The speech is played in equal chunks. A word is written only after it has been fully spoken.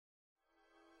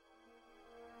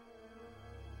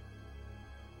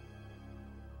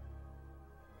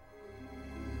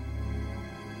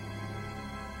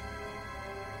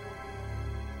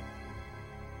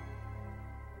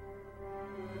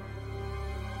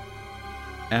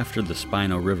After the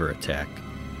Spino River attack,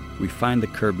 we find the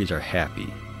Kirbys are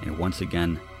happy, and once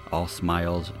again, all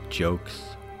smiles, jokes,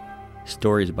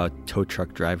 stories about tow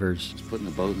truck drivers. Just putting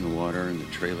the boat in the water and the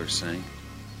trailer sank.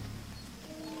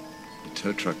 The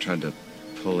tow truck tried to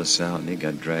pull us out and he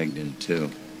got dragged in too.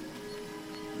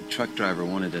 The truck driver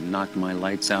wanted to knock my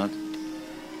lights out.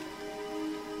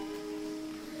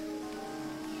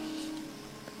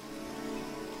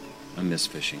 I miss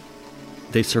fishing.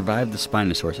 They survived the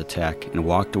Spinosaurus attack and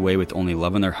walked away with only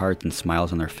love in their hearts and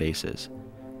smiles on their faces.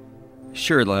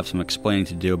 Sure, they'll have some explaining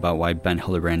to do about why Ben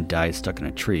Hildebrand died stuck in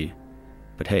a tree,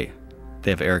 but hey,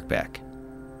 they have Eric back,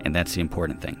 and that's the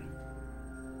important thing.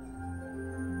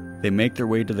 They make their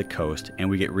way to the coast, and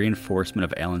we get reinforcement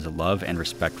of Alan's love and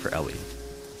respect for Ellie.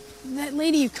 That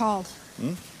lady you called.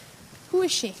 Who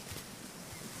is she?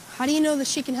 How do you know that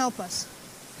she can help us?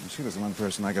 She was the one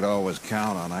person I could always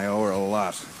count on. I owe her a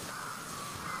lot.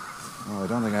 Well, I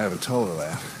don't think I ever told her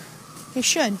that. You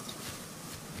should.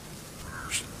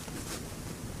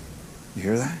 You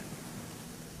hear that?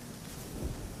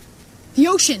 The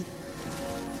ocean!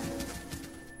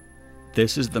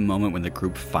 This is the moment when the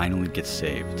group finally gets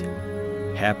saved.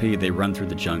 Happy, they run through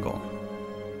the jungle.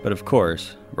 But of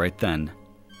course, right then,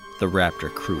 the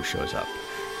Raptor crew shows up.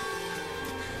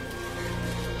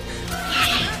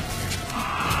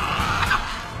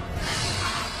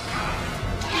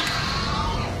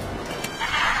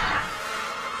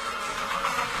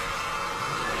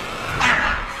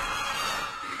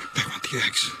 They want the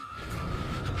eggs.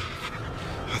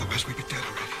 Otherwise we'd be dead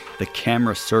already. The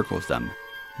camera circles them,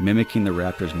 mimicking the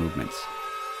raptor's movements.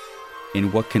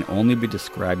 In what can only be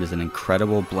described as an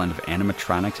incredible blend of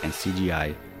animatronics and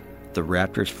CGI, the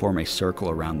raptors form a circle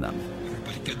around them.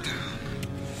 Everybody get down.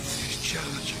 He's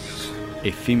challenging us.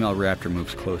 A female raptor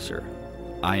moves closer,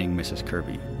 eyeing Mrs.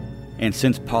 Kirby. And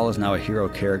since Paul is now a hero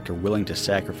character willing to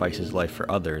sacrifice his life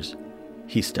for others,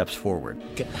 he steps forward.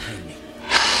 Get behind me.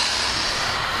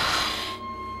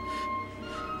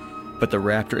 But the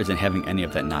raptor isn't having any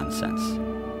of that nonsense,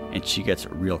 and she gets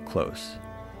real close.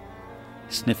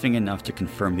 Sniffing enough to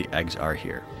confirm the eggs are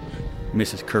here,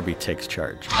 Mrs. Kirby takes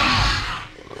charge.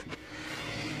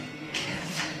 Give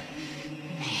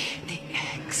me the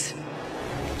eggs.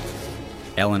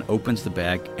 Alan opens the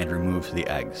bag and removes the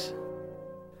eggs.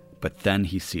 But then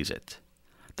he sees it,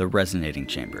 the resonating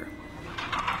chamber.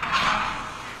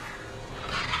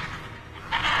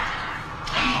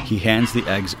 He hands the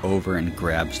eggs over and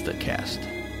grabs the cast.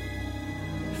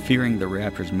 Fearing the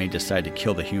raptors may decide to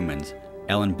kill the humans,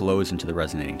 Alan blows into the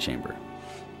resonating chamber.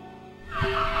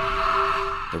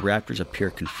 The raptors appear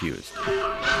confused.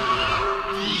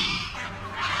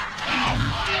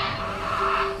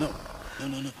 No.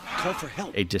 Call for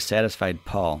help. A dissatisfied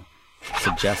Paul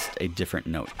suggests a different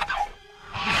note.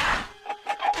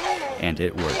 And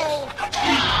it works.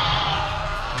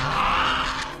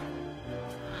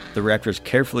 The raptors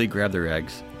carefully grab their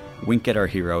eggs, wink at our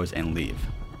heroes, and leave.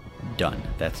 Done.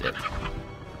 That's it.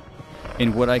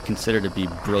 In what I consider to be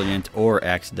brilliant or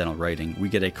accidental writing, we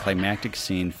get a climactic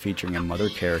scene featuring a mother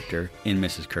character in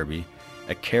Mrs. Kirby,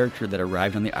 a character that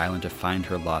arrived on the island to find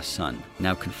her lost son,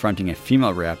 now confronting a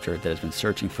female raptor that has been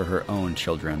searching for her own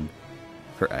children,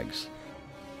 her eggs.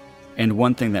 And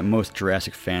one thing that most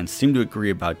Jurassic fans seem to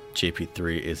agree about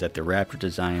JP3 is that the raptor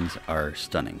designs are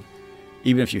stunning.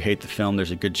 Even if you hate the film,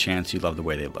 there's a good chance you love the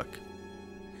way they look.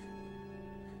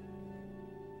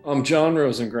 I'm John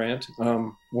Rosengrant.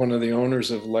 I'm one of the owners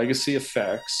of Legacy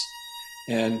Effects.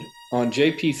 And on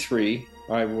JP3,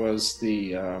 I was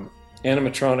the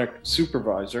animatronic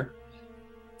supervisor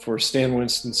for Stan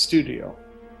Winston Studio.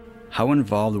 How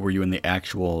involved were you in the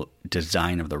actual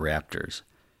design of the raptors?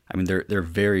 I mean, they're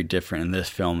very different in this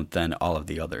film than all of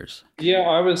the others. Yeah,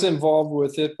 I was involved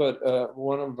with it, but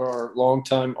one of our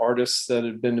longtime artists that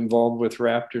had been involved with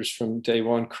Raptors from day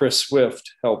one, Chris Swift,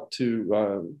 helped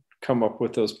to come up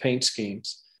with those paint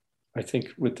schemes. I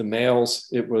think with the males,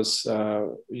 it was,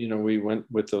 we went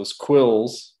with those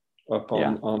quills up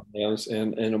on those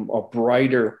and a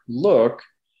brighter look,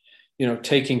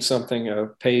 taking something, a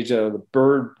page out of the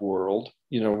bird world,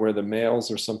 where the males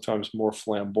are sometimes more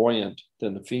flamboyant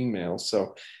than the females.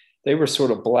 So they were sort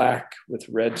of black with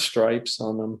red stripes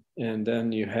on them. And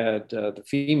then you had the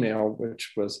female,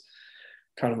 which was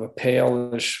kind of a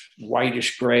palish,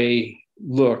 whitish gray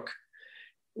look.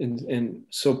 And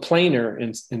so plainer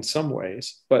in some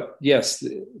ways. But yes,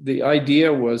 the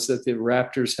idea was that the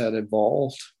raptors had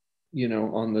evolved,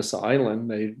 on this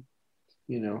island. They,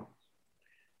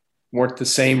 weren't the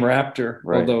same raptor,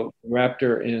 right. Although the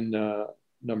raptor in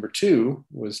number 2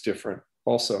 was different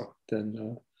also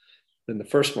than the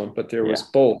first one. But there was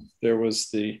both. There was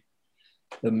the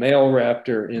The male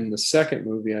raptor in the second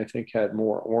movie, I think, had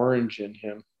more orange in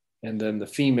him. And then the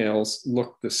females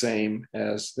looked the same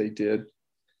as they did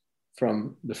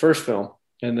from the first film.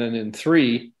 And then in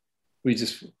 3, we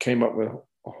just came up with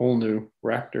a whole new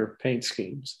raptor paint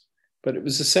schemes. But it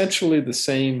was essentially the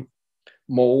same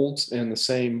molds and the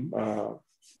same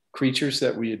creatures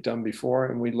that we had done before.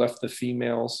 And we left the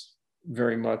females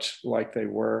very much like they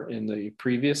were in the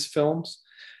previous films.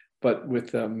 But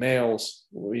with the males,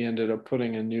 we ended up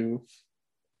putting a new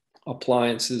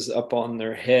appliances up on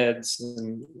their heads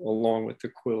and along with the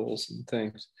quills and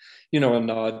things, a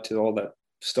nod to all that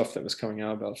stuff that was coming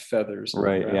out about feathers.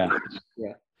 Right, yeah.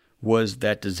 Yeah. Was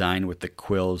that design with the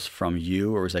quills from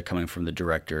you, or was that coming from the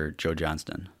director, Joe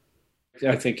Johnston?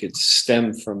 I think it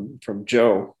stemmed from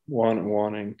Joe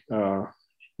wanting,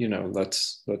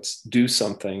 let's do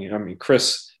something. I mean,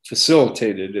 Chris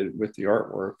facilitated it with the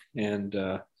artwork and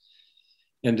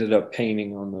ended up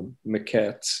painting on the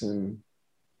maquettes and,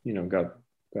 got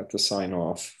the sign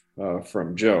off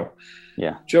from Joe.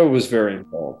 Yeah. Joe was very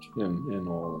involved in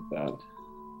all of that.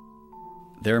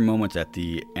 There are moments that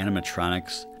the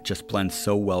animatronics just blend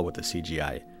so well with the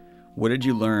CGI. What did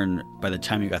you learn by the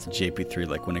time you got to JP3,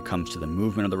 like when it comes to the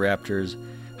movement of the raptors,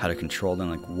 how to control them?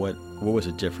 Like what was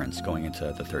the difference going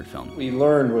into the third film? We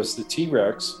learned was the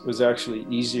T-Rex was actually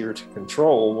easier to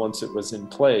control once it was in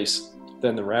place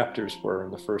than the raptors were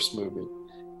in the first movie,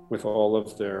 with all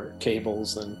of their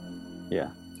cables and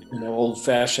an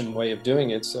old-fashioned way of doing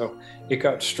it. So it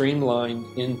got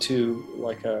streamlined into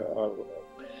like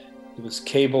it was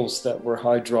cables that were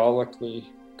hydraulically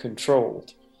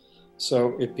controlled.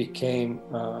 So it became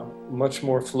much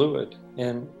more fluid.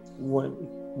 And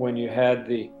when you had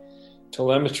the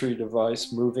telemetry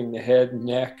device moving the head,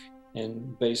 neck,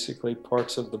 and basically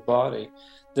parts of the body,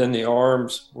 then the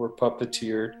arms were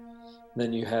puppeteered.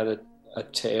 Then you had a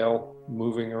tail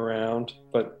moving around,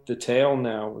 but the tail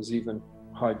now was even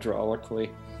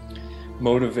hydraulically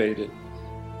motivated.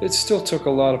 It still took a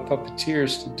lot of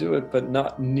puppeteers to do it, but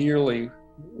not nearly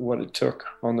what it took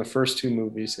on the first 2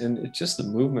 movies. And the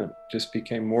movement just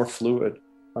became more fluid.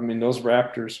 I mean, those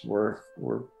raptors were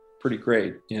pretty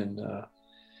great in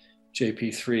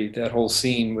JP3. That whole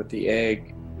scene with the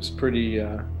egg was pretty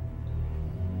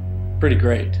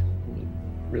great. I mean,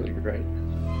 really great.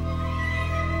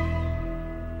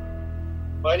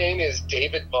 My name is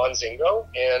David Bonzingo,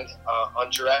 and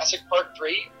on Jurassic Park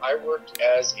 3, I worked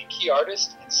as a key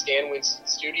artist in Stan Winston's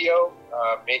studio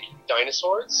making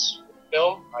dinosaurs for the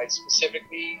film. I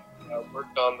specifically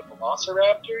worked on the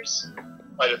Velociraptors.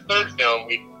 By the third film,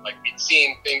 we'd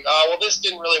seen things, this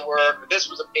didn't really work, or this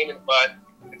was a pain in the butt,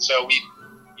 and so we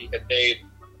had made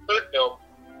the third film.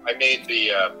 I made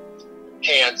the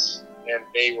pants, and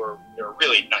they were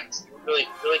really nice. They were really,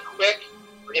 really quick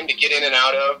for him to get in and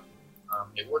out of.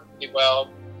 It worked really well.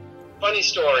 Funny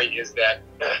story is that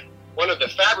one of the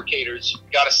fabricators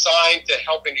got assigned to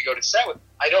helping to go to set with.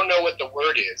 I don't know what the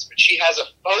word is, but she has a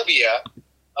phobia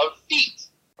of feet.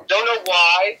 Don't know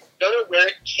why, don't know where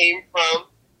it came from,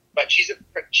 but she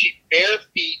bare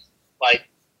feet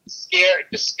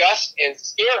disgust and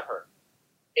scare her.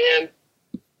 And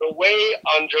the way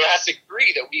on Jurassic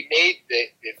 3 that we made the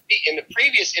feet in the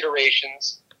previous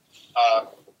iterations,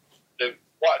 the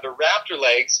raptor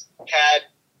legs had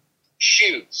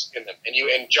shoes in them,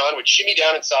 and John would shimmy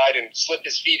down inside and slip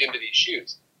his feet into these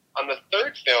shoes. On the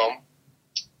third film,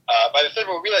 by the third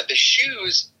one, we realized the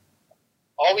shoes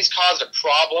always caused a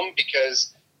problem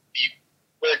because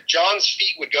where John's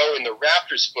feet would go in the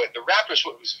raptor's foot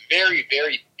was very,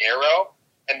 very narrow,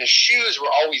 and the shoes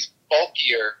were always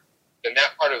bulkier than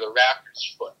that part of the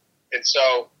raptor's foot. And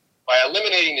so by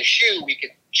eliminating the shoe, we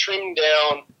could trim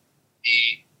down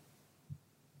the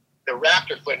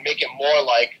raptor foot and make it more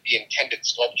like the intended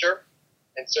sculpture.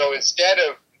 And so instead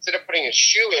of putting a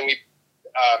shoe in, we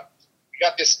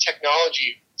got this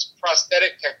technology, this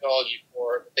prosthetic technology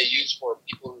that they use for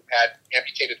people who've had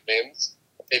amputated limbs.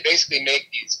 They basically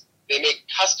make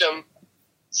custom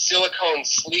silicone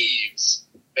sleeves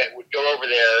that would go over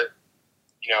their,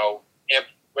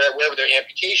 wherever their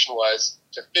amputation was,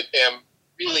 to fit them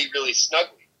really, really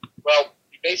snugly. Well,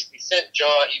 we basically sent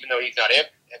John, even though he's not an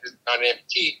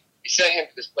amputee, we sent him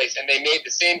to this place, and they made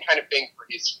the same kind of thing for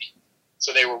his feet.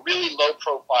 So they were really low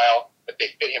profile, but they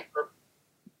fit him perfectly.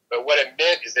 But what it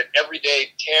meant is that every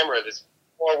day, Tamara, this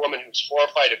poor woman who's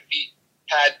horrified of feet,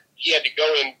 he had to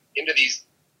go into these.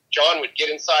 John would get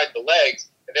inside the legs,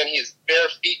 and then his bare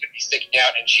feet would be sticking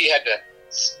out, and she had to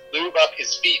lube up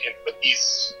his feet and put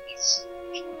these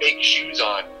fake shoes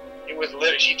on. It was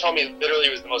she told me literally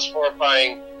it was the most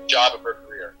horrifying job of her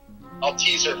career. I'll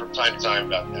tease her from time to time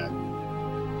about that.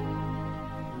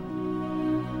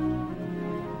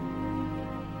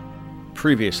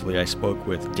 Previously, I spoke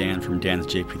with Dan from Dan's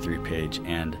JP3 page,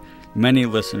 and many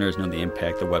listeners know the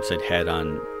impact the website had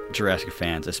on Jurassic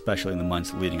fans, especially in the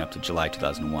months leading up to July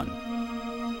 2001.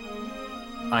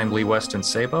 I'm Lee Weston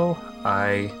Sabo.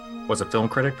 I was a film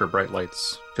critic for Bright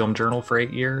Lights Film Journal for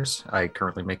 8 years. I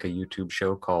currently make a YouTube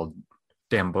show called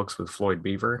Damn Books with Floyd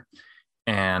Beaver.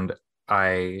 And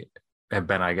I have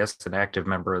been, I guess, an active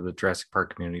member of the Jurassic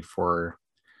Park community for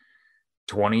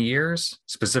 20 years,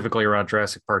 specifically around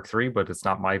Jurassic Park 3, but it's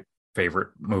not my favorite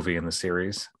movie in the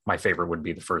series. My favorite would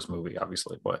be the first movie,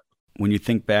 obviously. But when you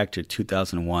think back to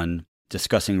 2001,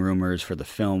 discussing rumors for the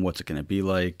film, what's it going to be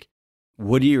like?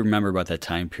 What do you remember about that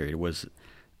time period? Was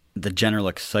the general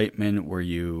excitement? Were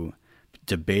you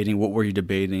debating? What were you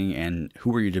debating, and who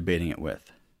were you debating it with?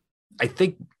 I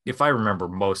think if I remember,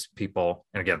 most people,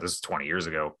 and again, this is 20 years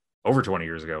ago, over 20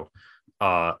 years ago,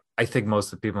 I think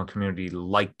most of the people in the community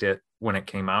liked it when it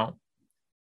came out.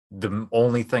 The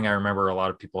only thing I remember a lot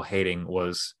of people hating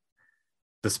was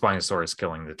the Spinosaurus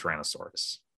killing the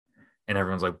Tyrannosaurus. And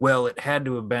everyone's like, well, it had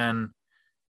to have been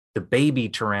the baby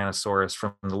Tyrannosaurus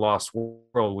from the Lost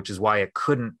World, which is why it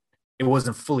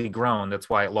wasn't fully grown. That's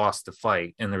why it lost the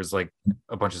fight. And there was like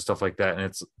a bunch of stuff like that. And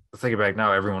it's, thinking back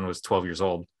now, everyone was 12 years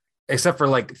old, except for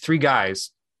like 3 guys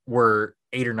were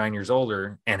 8 or 9 years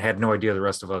older and had no idea the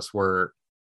rest of us were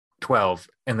 12,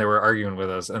 and they were arguing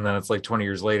with us. And then it's like 20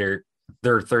 years later,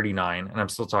 they're 39, and I'm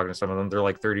still talking to some of them. They're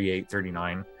like 38,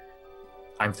 39.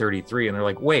 I'm 33, and they're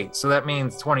like, wait, so that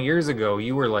means 20 years ago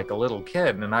you were like a little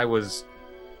kid and I was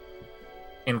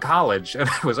in college and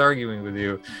I was arguing with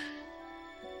you.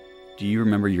 Do you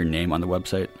remember your name on the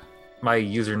website? My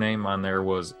username on there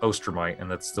was Ostromite,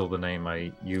 and that's still the name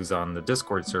I use on the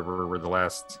Discord server. We're the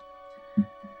last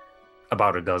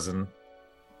about a dozen.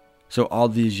 So all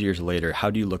these years later, how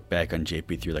do you look back on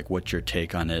JP3? Like, what's your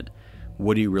take on it?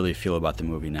 What do you really feel about the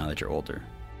movie now that you're older?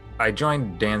 I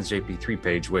joined Dan's JP3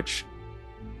 page, which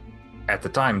at the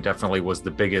time definitely was the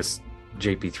biggest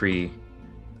JP3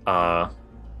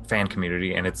 fan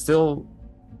community, and it's still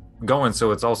going,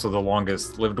 so it's also the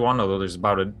longest lived one, although there's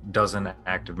about a dozen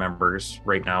active members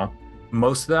right now.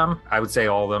 Most of them, I would say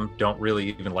all of them, don't really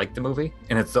even like the movie,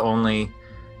 and it's the only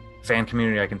fan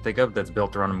community I can think of that's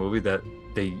built around a movie that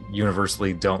they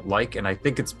universally don't like. And I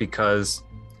think it's because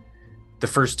the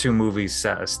first 2 movies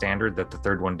set a standard that the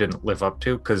third one didn't live up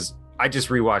to. Because I just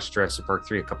rewatched Jurassic Park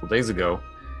 3 a couple days ago,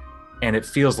 and it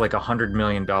feels like $100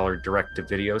 million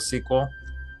direct-to-video sequel.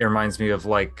 It reminds me of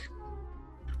like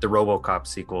the RoboCop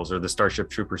sequels or the Starship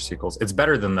Troopers sequels. It's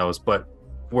better than those, but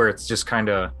where it's just kind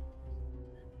of,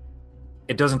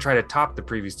 it doesn't try to top the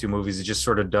previous 2 movies. It just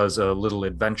sort of does a little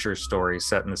adventure story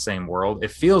set in the same world.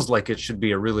 It feels like it should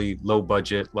be a really low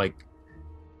budget, like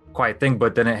quiet thing,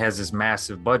 but then it has this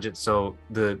massive budget. So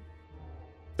the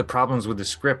problems with the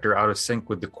script are out of sync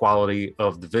with the quality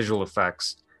of the visual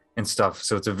effects and stuff.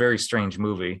 So it's a very strange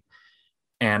movie.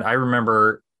 And I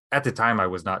remember at the time I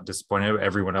was not disappointed.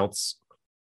 Everyone else,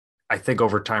 I think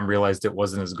over time realized it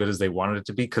wasn't as good as they wanted it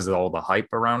to be because of all the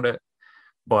hype around it.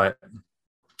 But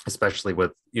especially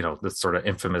with, you know, the sort of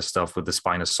infamous stuff with the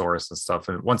Spinosaurus and stuff.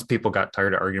 And once people got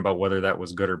tired of arguing about whether that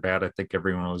was good or bad, I think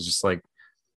everyone was just like,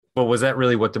 well, was that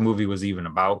really what the movie was even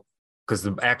about? Because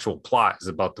the actual plot is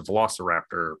about the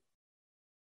Velociraptor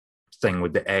thing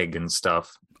with the egg and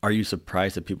stuff. Are you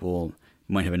surprised that people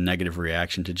might have a negative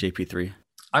reaction to JP3?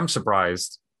 I'm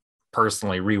surprised,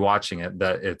 personally, rewatching it,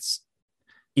 that it's,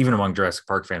 even among Jurassic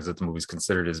Park fans, that the movie's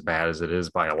considered as bad as it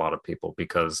is by a lot of people,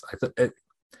 because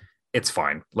it's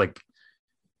fine. Like,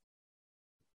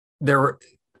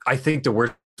 I think the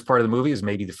worst part of the movie is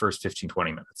maybe the first 15-20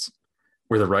 minutes,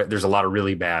 where there's a lot of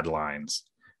really bad lines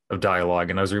of dialogue.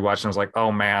 And I was rewatching, I was like,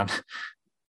 oh man,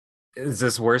 is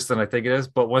this worse than I think it is?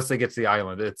 But once they get to the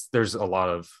island, there's a lot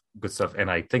of good stuff. And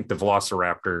I think the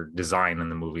Velociraptor design in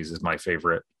the movies is my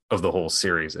favorite of the whole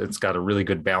series. It's got a really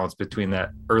good balance between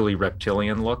that early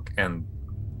reptilian look and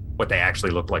what they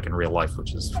actually look like in real life,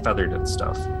 which is feathered and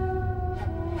stuff.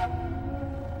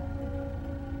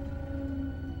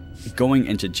 Going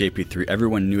into JP3,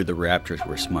 everyone knew the raptors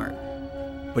were smart.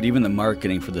 But even the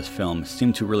marketing for this film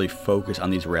seemed to really focus on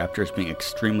these raptors being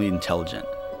extremely intelligent,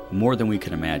 more than we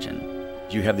could imagine.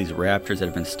 You have these raptors that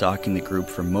have been stalking the group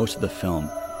for most of the film,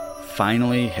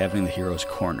 finally having the heroes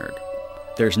cornered.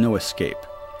 There's no escape.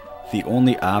 The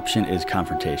only option is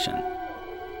confrontation.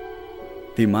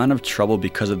 The amount of trouble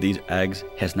because of these eggs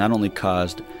has not only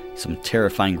caused some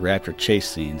terrifying raptor chase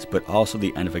scenes, but also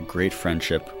the end of a great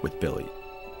friendship with Billy.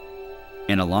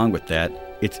 And along with that,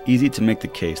 it's easy to make the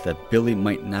case that Billy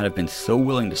might not have been so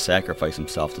willing to sacrifice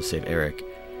himself to save Eric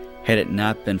had it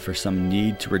not been for some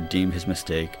need to redeem his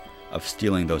mistake of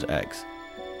stealing those eggs.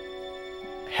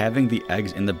 having the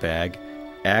eggs in the bag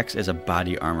acts as a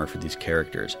body armor for these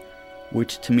characters,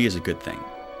 which to me is a good thing.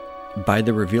 By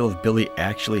the reveal of Billy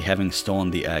actually having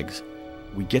stolen the eggs,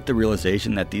 we get the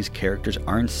realization that these characters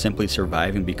aren't simply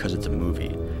surviving because it's a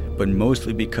movie, but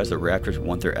mostly because the raptors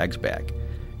want their eggs back,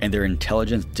 and their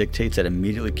intelligence dictates that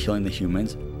immediately killing the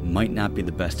humans might not be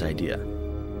the best idea.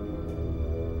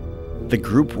 The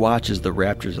group watches the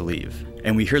raptors leave,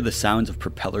 and we hear the sounds of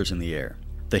propellers in the air.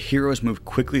 The heroes move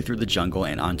quickly through the jungle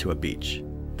and onto a beach.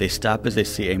 They stop as they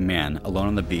see a man alone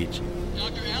on the beach.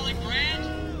 Dr. Alec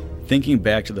Brand? Thinking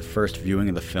back to the first viewing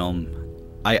of the film,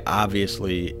 I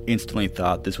obviously instantly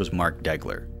thought this was Mark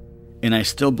Degler. And I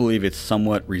still believe it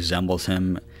somewhat resembles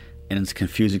him, and it's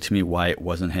confusing to me why it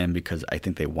wasn't him because I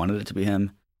think they wanted it to be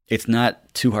him. It's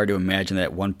not too hard to imagine that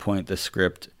at one point the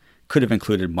script could have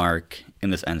included Mark in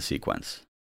this end sequence.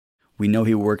 We know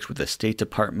he works with the State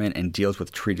Department and deals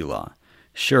with treaty law.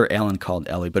 Sure, Alan called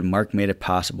Ellie, but Mark made it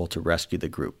possible to rescue the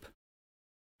group.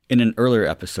 In an earlier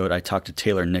episode, I talked to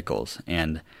Taylor Nichols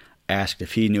and asked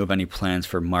if he knew of any plans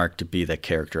for Mark to be that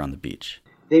character on the beach.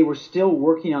 They were still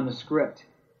working on the script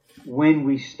when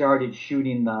we started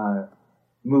shooting the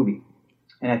movie.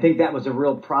 And I think that was a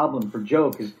real problem for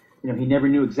Joe because, he never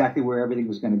knew exactly where everything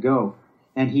was going to go.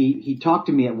 And he talked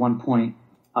to me at one point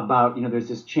about, there's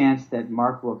this chance that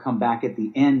Mark will come back at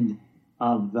the end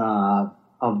of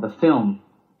the film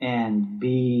and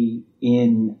be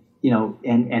in,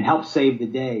 and help save the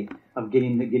day of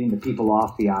getting the people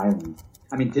off the island.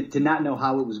 I mean, to not know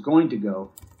how it was going to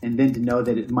go, and then to know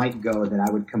that it might go, that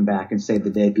I would come back and save the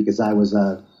day because I was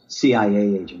a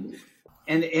CIA agent,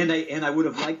 and I would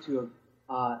have liked to have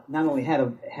not only had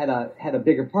a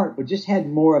bigger part, but just had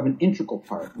more of an integral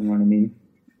part. You know what I mean?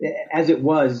 As it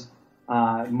was,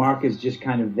 Mark is just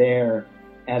kind of there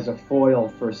as a foil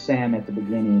for Sam at the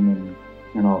beginning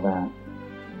and all that.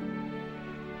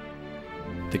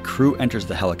 The crew enters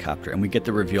the helicopter, and we get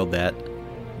the reveal that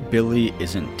Billy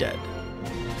isn't dead.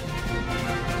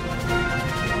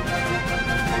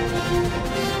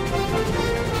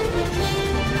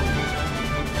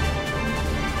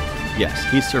 Yes,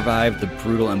 he survived the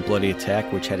brutal and bloody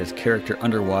attack, which had his character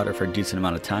underwater for a decent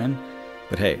amount of time.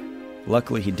 But hey,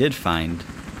 luckily he did find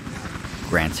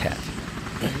Grant's hat.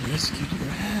 I rescued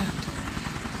your hat.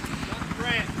 Dr.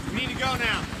 Grant, we need to go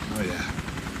now. Oh, yeah.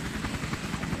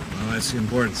 Well, that's the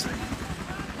important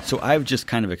thing. So I've just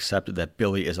kind of accepted that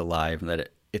Billy is alive and that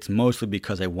it's mostly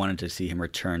because I wanted to see him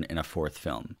return in a fourth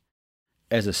film.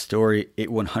 As a story, it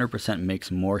 100%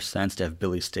 makes more sense to have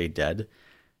Billy stay dead.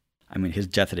 I mean, his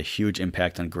death had a huge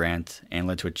impact on Grant and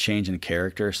led to a change in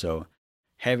character, so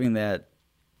having that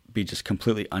be just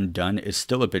completely undone is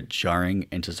still a bit jarring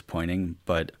and disappointing,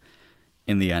 but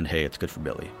in the end, hey, it's good for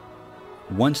Billy.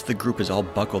 Once the group is all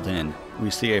buckled in, we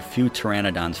see a few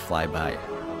pteranodons fly by.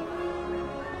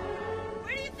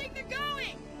 Where do you think they're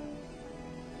going?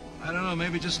 I don't know,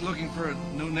 maybe just looking for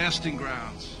new nesting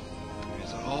grounds.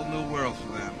 It's a whole new world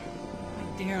for them.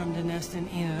 I dare them to nest in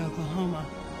Enid, Oklahoma.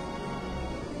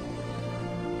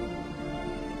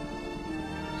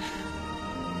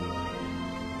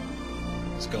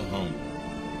 Let's go home.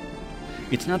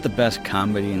 It's not the best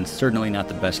comedy and certainly not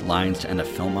the best lines to end a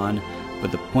film on,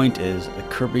 but the point is, the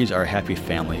Kirbys are a happy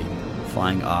family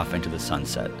flying off into the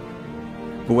sunset.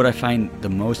 But what I find the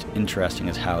most interesting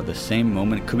is how the same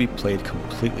moment could be played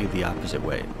completely the opposite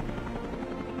way.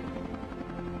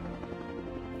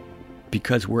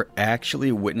 Because we're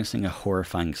actually witnessing a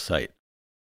horrifying sight.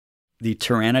 The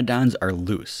pteranodons are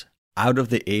loose, out of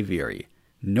the aviary,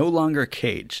 no longer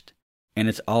caged. And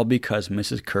it's all because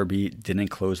Mrs. Kirby didn't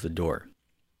close the door.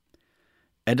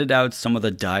 Edit out some of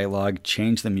the dialogue,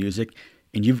 change the music,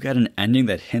 and you've got an ending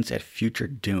that hints at future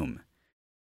doom.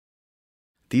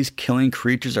 These killing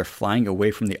creatures are flying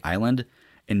away from the island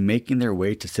and making their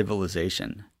way to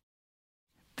civilization.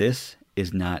 This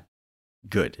is not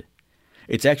good.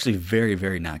 It's actually very,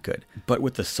 very not good. But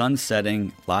with the sun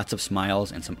setting, lots of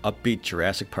smiles, and some upbeat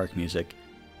Jurassic Park music,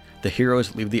 the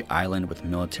heroes leave the island with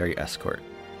military escort.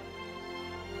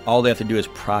 All they have to do is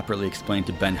properly explain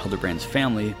to Ben Hildebrand's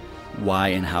family why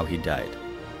and how he died,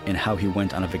 and how he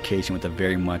went on a vacation with a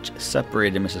very much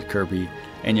separated Mrs. Kirby,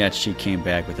 and yet she came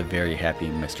back with a very happy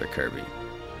Mr. Kirby.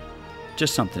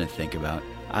 Just something to think about.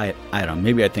 I don't know,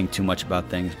 maybe I think too much about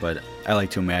things, but I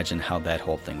like to imagine how that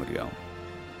whole thing would go.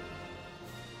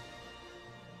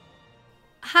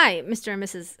 Hi, Mr. and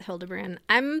Mrs. Hildebrand.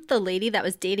 I'm the lady that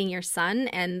was dating your son,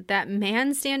 and that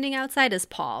man standing outside is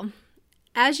Paul.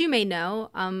 As you may know,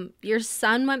 your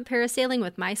son went parasailing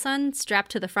with my son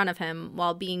strapped to the front of him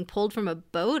while being pulled from a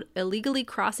boat illegally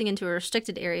crossing into a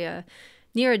restricted area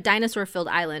near a dinosaur-filled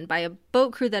island by a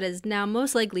boat crew that is now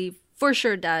most likely for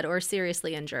sure dead or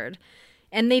seriously injured.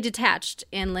 And they detached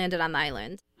and landed on the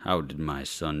island. How did my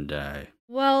son die?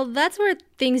 Well, that's where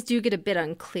things do get a bit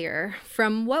unclear.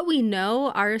 From what we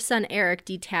know, our son Eric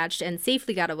detached and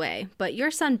safely got away, but your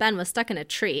son Ben was stuck in a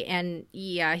tree, and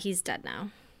yeah, he's dead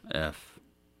now. F.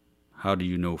 How do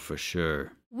you know for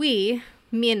sure? Me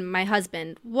and my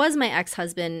husband, was my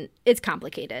ex-husband, it's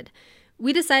complicated.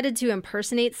 We decided to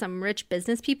impersonate some rich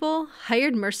business people,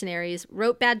 hired mercenaries,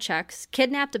 wrote bad checks,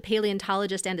 kidnapped a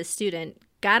paleontologist and a student,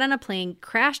 got on a plane,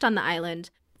 crashed on the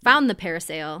island, found the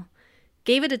parasail,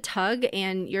 gave it a tug,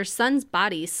 and your son's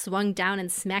body swung down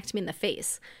and smacked me in the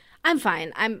face. I'm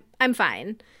fine. I'm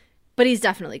fine. But he's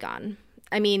definitely gone.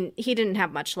 I mean, he didn't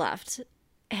have much left.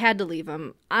 Had to leave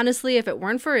him. Honestly, if it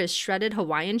weren't for his shredded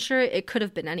Hawaiian shirt, it could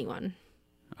have been anyone.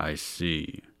 I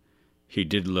see. He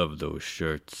did love those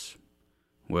shirts.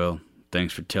 Well,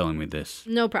 thanks for telling me this.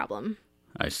 No problem.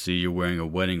 I see you're wearing a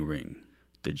wedding ring.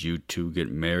 Did you two get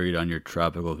married on your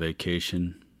tropical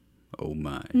vacation? Oh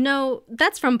my. No,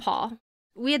 that's from Paul.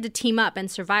 We had to team up and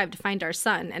survive to find our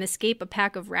son and escape a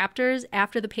pack of raptors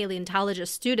after the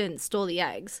paleontologist student stole the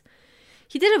eggs.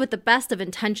 He did it with the best of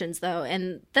intentions, though,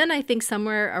 and then I think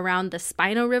somewhere around the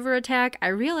Spino River attack, I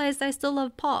realized I still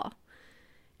loved Paul.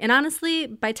 And honestly,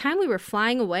 by the time we were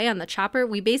flying away on the chopper,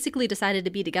 we basically decided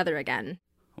to be together again.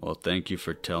 Well, thank you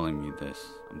for telling me this.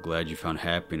 I'm glad you found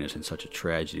happiness in such a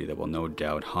tragedy that will no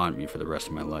doubt haunt me for the rest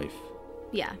of my life.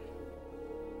 Yeah.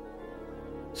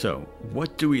 So,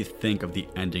 what do we think of the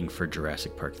ending for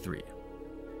Jurassic Park 3?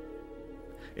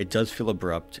 It does feel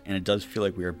abrupt, and it does feel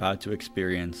like we are about to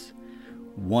experience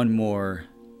one more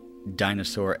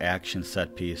dinosaur action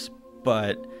set piece,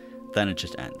 but then it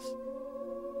just ends.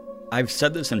 I've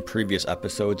said this in previous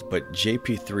episodes, but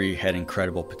JP3 had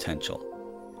incredible potential.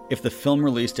 If the film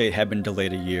release date had been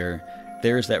delayed a year,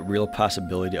 there is that real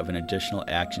possibility of an additional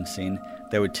action scene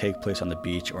that would take place on the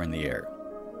beach or in the air.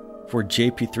 For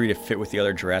JP3 to fit with the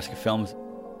other Jurassic films,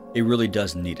 it really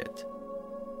does need it.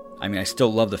 I mean, I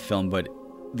still love the film, but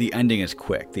the ending is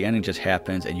quick. The ending just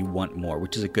happens and you want more,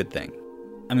 which is a good thing.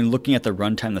 I mean, looking at the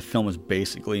runtime, the film is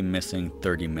basically missing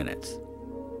 30 minutes.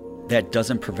 That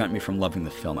doesn't prevent me from loving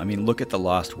the film. I mean, look at The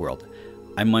Lost World.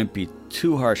 I might be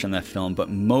too harsh on that film, but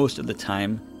most of the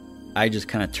time, I just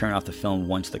kind of turn off the film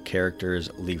once the characters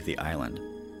leave the island.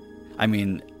 I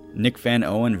mean, Nick Van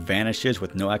Owen vanishes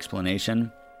with no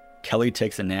explanation, Kelly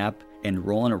takes a nap, and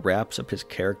Roland wraps up his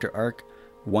character arc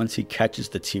once he catches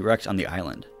the T-Rex on the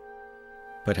island.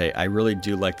 But hey, I really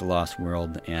do like The Lost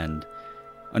World, and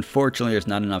unfortunately there's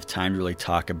not enough time to really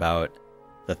talk about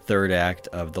the third act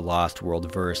of The Lost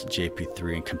World versus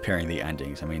JP3 and comparing the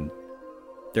endings. I mean,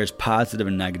 there's positive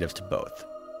and negatives to both.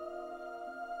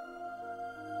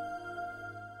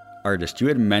 Artist, you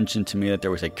had mentioned to me that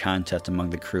there was a contest among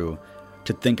the crew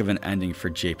to think of an ending for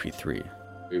JP3.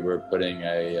 We were putting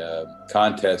a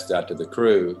contest out to the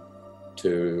crew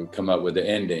to come up with the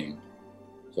ending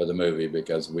for the movie,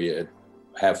 because we had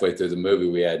halfway through the movie,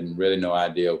 we had really no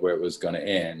idea where it was going to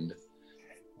end.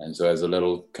 And so as a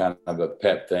little kind of a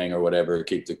pep thing or whatever,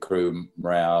 keep the crew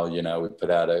morale, you know, we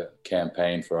put out a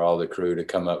campaign for all the crew to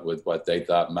come up with what they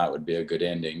thought would be a good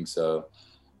ending. So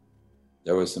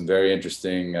there was some very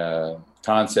interesting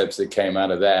concepts that came out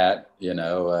of that. You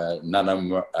know, none of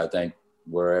them, I think,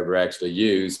 were ever actually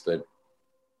used, but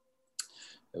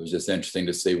it was just interesting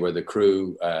to see where the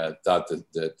crew thought that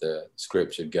the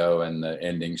script should go and the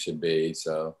ending should be.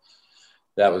 So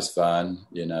that was fun,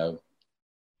 you know.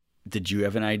 Did you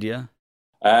have an idea?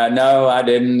 No, I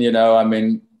didn't. You know, I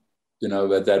mean, you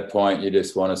know, at that point, you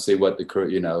just want to see what the crew,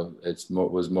 you know,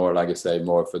 was more, like I say,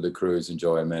 more for the crew's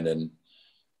enjoyment. And,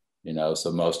 you know,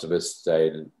 so most of us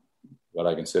stayed what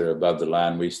I consider above the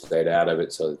line. We stayed out of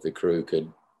it so that the crew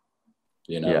could,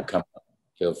 you know, come up,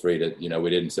 feel free to, you know, we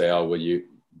didn't say, oh, well,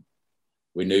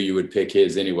 we knew you would pick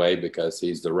his anyway because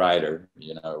he's the writer,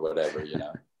 you know, or whatever, you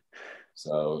know.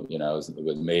 So, you know,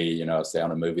 with me, you know, say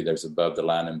on a movie, there's above the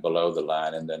line and below the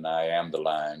line, and then I am the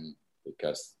line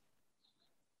because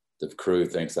the crew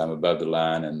thinks I'm above the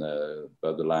line and the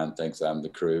above the line thinks I'm the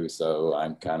crew. So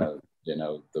I'm kind of, you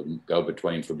know, the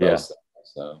go-between for both sides.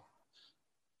 So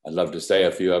I'd love to say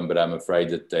a few of them, but I'm afraid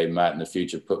that they might in the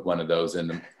future put one of those in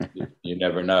them. You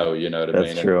never know, you know what I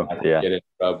mean? That's true, yeah. Get in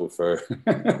trouble for...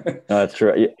 No, that's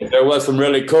true. Yeah. There was some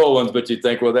really cool ones, but you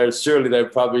think, well, they're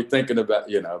probably thinking about,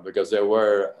 you know, because there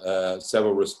were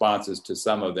several responses to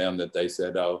some of them that they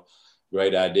said, oh,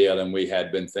 great idea. And we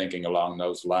had been thinking along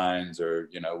those lines, or,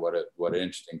 you know, what an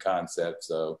interesting concept.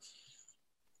 So,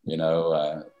 you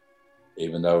know,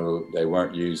 even though they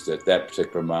weren't used at that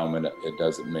particular moment, it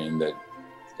doesn't mean that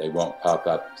they won't pop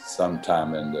up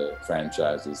sometime in the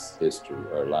franchise's history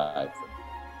or life.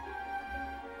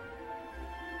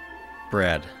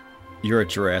 Brad, you're a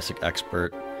Jurassic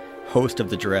expert, host of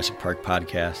the Jurassic Park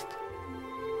podcast.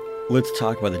 Let's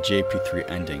talk about the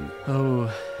JP3 ending. Oh.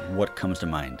 What comes to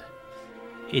mind?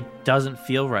 It doesn't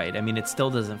feel right. I mean, it still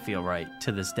doesn't feel right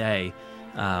to this day.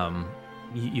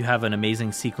 You have an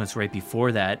amazing sequence right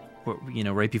before that,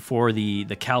 right before the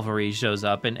cavalry shows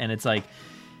up, and it's like,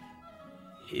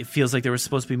 it feels like there was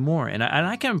supposed to be more. And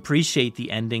I can appreciate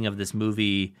the ending of this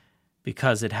movie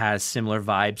because it has similar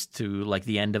vibes to like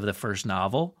the end of the first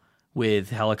novel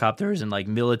with helicopters and like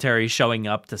military showing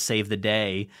up to save the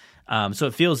day. So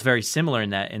it feels very similar in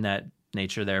that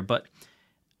nature there. But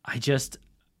I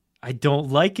don't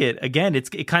like it. Again,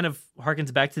 it kind of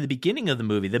harkens back to the beginning of the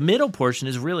movie. The middle portion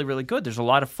is really, really good. There's a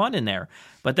lot of fun in there.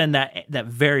 But then that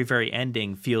very, very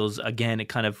ending it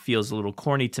kind of feels a little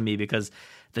corny to me because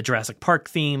the Jurassic Park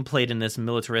theme played in this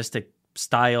militaristic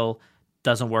style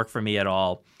doesn't work for me at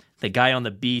all. The guy on the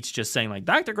beach just saying like,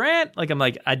 Dr. Grant, like, I'm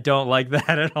like, I don't like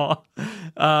that at all.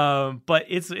 But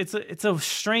it's a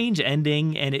strange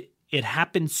ending, and it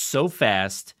happened so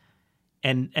fast,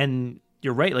 and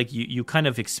you're right, like you kind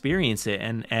of experience it,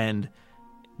 and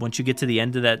once you get to the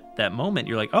end of that moment,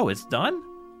 you're like, oh, it's done?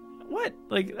 What?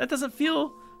 Like, that doesn't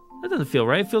feel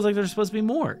right. It feels like there's supposed to be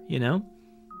more,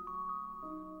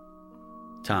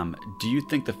 Tom, do you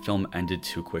think the film ended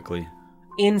too quickly?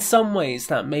 In some ways,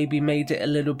 that maybe made it a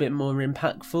little bit more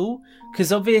impactful,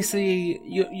 because obviously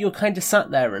you're kind of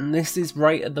sat there, and this is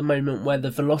right at the moment where the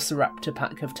Velociraptor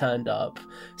pack have turned up,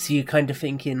 so you're kind of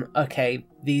thinking, okay,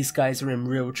 these guys are in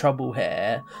real trouble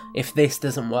here. If this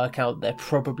doesn't work out, they're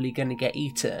probably going to get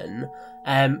eaten.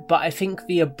 But I think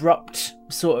the abrupt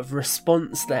sort of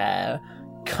response there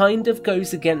kind of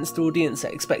goes against audience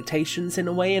expectations in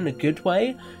a way, in a good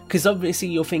way, because obviously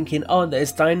you're thinking, oh,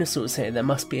 there's dinosaurs here, there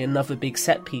must be another big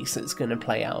set piece that's going to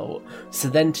play out. So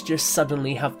then to just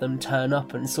suddenly have them turn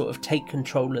up and sort of take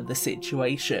control of the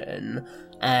situation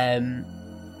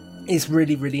is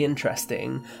really, really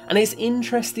interesting. And it's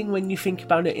interesting when you think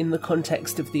about it in the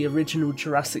context of the original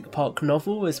Jurassic Park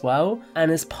novel as well.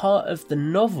 And as part of the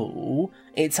novel,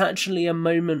 it's actually a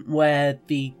moment where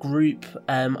the group,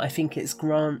 I think it's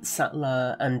Grant,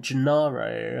 Sattler and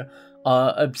Gennaro,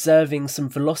 are observing some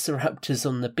velociraptors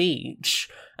on the beach,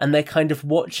 and they're kind of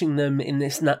watching them in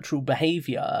this natural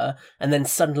behaviour, and then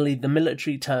suddenly the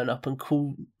military turn up and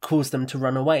cause them to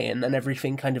run away, and then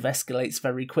everything kind of escalates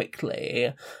very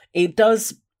quickly. It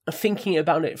does, thinking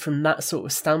about it from that sort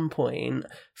of standpoint,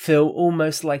 feel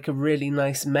almost like a really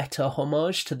nice meta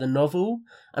homage to the novel,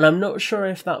 and I'm not sure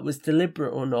if that was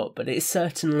deliberate or not, but it's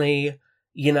certainly,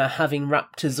 having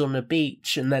raptors on a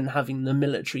beach and then having the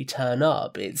military turn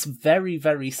up, it's very,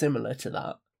 very similar to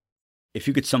that. If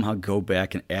you could somehow go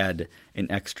back and add an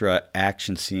extra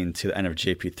action scene to the end of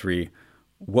JP3,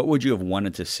 what would you have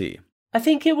wanted to see? I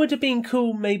think it would have been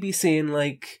cool maybe seeing,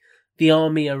 like, the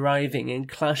army arriving and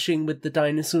clashing with the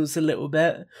dinosaurs a little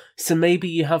bit. So maybe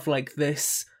you have, like,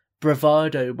 this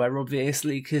bravado where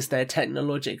obviously, because they're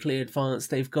technologically advanced,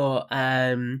 they've got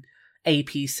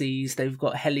APCs, they've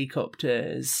got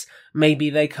helicopters. Maybe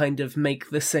they kind of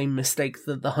make the same mistake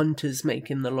that the hunters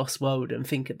make in the Lost World and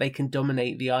think that they can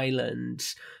dominate the island,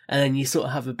 and then you sort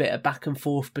of have a bit of back and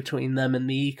forth between them and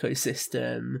the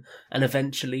ecosystem, and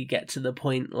eventually get to the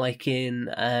point like in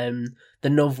the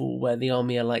novel where the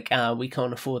army are like, we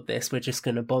can't afford this, we're just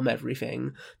going to bomb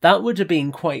everything. That would have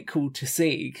been quite cool to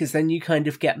see, because then you kind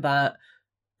of get that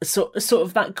sort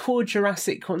of that core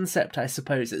Jurassic concept, I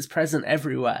suppose, that's present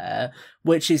everywhere,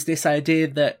 which is this idea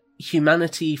that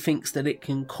humanity thinks that it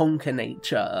can conquer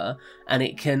nature and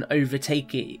it can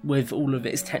overtake it with all of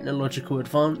its technological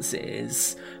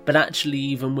advances, but actually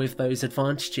even with those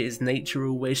advantages, nature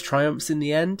always triumphs in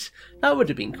the end. That would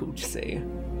have been cool to see.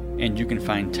 And you can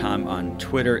find Tom on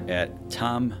Twitter at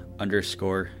Tom_Jurassic.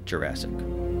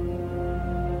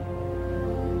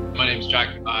 My name's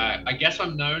Jack. I guess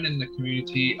I'm known in the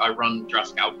community. I run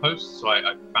Jurassic Outpost, so I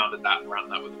founded that and ran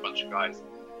that with a bunch of guys.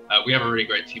 We have a really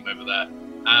great team over there.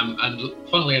 And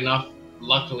funnily enough,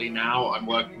 luckily now I'm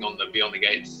working on the Beyond the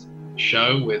Gates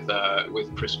show with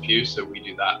Chris Pugh, so we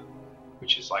do that,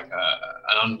 which is like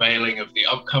an unveiling of the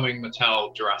upcoming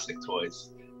Mattel Jurassic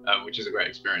toys, which is a great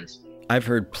experience. I've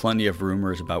heard plenty of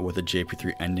rumors about what the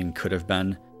JP3 ending could have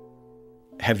been.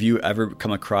 Have you ever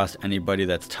come across anybody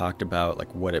that's talked about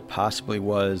like what it possibly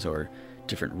was, or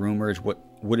different rumors? What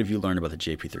have you learned about the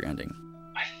JP3 ending?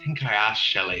 I think I asked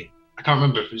Shelley. I can't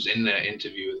remember if it was in the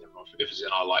interview with him or if it was in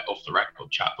our like off the record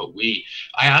chat, but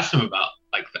I asked him about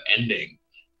like the ending,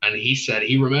 and he said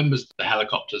he remembers the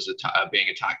helicopters being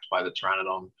attacked by the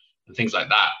Pteranodon and things like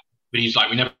that. But he's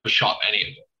like, we never shot any of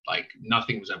it. Like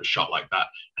nothing was ever shot like that.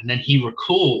 And then he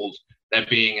recalled there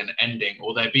being an ending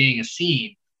or there being a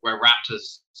scene where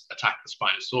raptors attack the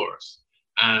Spinosaurus.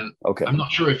 And I'm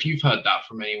not sure if you've heard that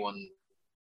from anyone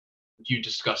you've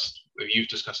discussed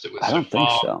it with. I don't think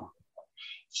so.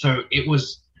 So it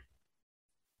was,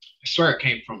 I swear it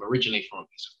came originally from a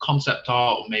piece of concept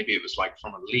art, or maybe it was like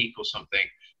from a leak or something.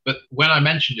 But when I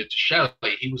mentioned it to Shelley,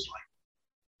 he was like,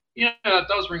 yeah, that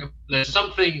does ring there's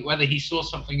something, whether he saw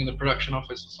something in the production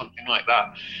office or something like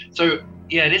that. So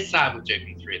yeah, it is sad with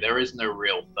JP3. There is no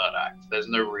real third act. There's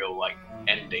no real like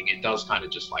ending. It does kind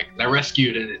of just like, they're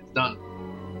rescued and it's done.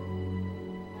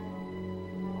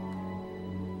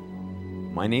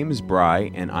 My name is Bry,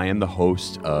 and I am the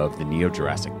host of the Neo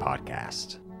Jurassic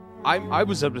podcast. I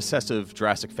was an obsessive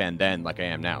Jurassic fan then, like I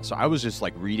am now. So I was just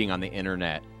like reading on the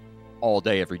internet all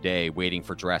day, every day, waiting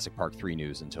for Jurassic Park 3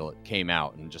 news until it came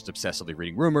out, and just obsessively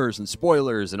reading rumors and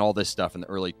spoilers and all this stuff in the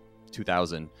early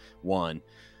 2001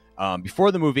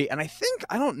 before the movie. And I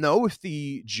don't know if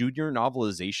the junior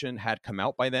novelization had come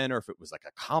out by then, or if it was like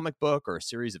a comic book or a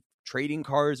series of trading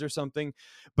cards or something.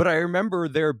 But I remember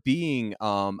there being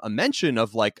a mention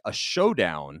of like a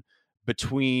showdown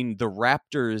between the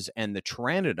raptors and the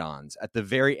pteranodons at the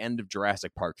very end of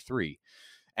Jurassic Park 3.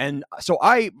 And so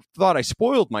I thought I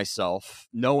spoiled myself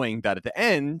knowing that at the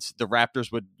end, the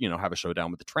raptors would, have a showdown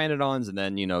with the pteranodons, and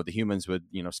then, the humans would,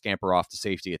 scamper off to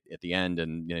safety at the end.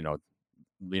 And, it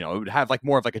would have like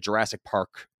more of like a Jurassic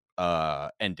Park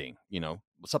ending,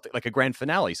 something like a grand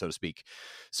finale, so to speak.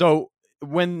 So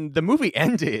when the movie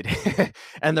ended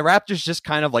and the raptors just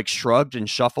kind of like shrugged and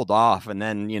shuffled off, and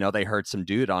then, they heard some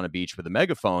dude on a beach with a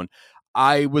megaphone,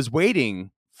 I was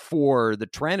waiting for the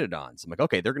pteranodons. I'm like,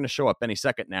 okay, they're going to show up any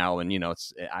second now. And,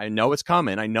 I know it's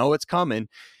coming.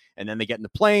 And then they get in the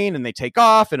plane and they take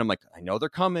off, and I'm like, I know they're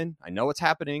coming. I know what's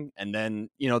happening. And then,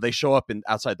 they show up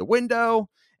outside the window,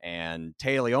 and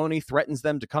Téa Leoni threatens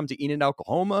them to come to Enid,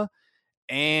 Oklahoma.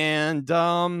 And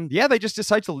they just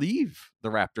decide to leave the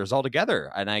raptors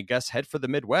altogether, and I guess head for the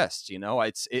Midwest.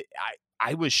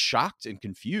 I was shocked and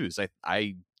confused.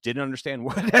 I didn't understand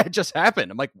what had just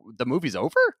happened. I'm like, the movie's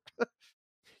over?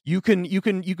 You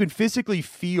can physically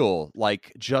feel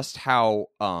like just how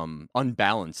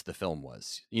unbalanced the film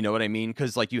was. You know what I mean?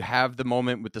 Because like you have the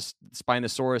moment with the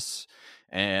Spinosaurus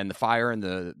and the fire and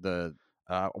the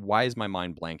why is my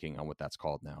mind blanking on what that's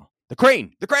called now? The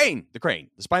crane, the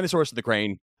Spinosaurus and the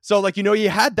crane. So like, you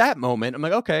had that moment. I'm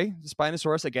like, okay, the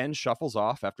Spinosaurus again shuffles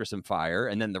off after some fire,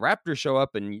 and then the raptors show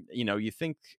up, and you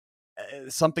think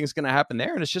something's going to happen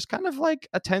there, and it's just kind of like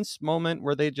a tense moment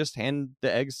where they just hand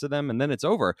the eggs to them, and then it's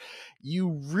over.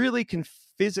 You really can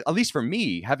at least for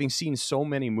me, having seen so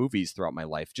many movies throughout my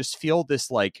life, just feel this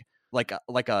like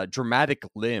a dramatic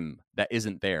limb that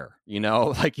isn't there,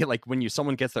 like when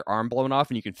someone gets their arm blown off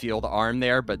and you can feel the arm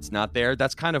there, but it's not there.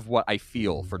 That's kind of what I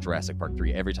feel for Jurassic Park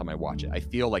 3 every time I watch it. I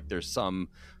feel like there's some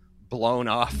blown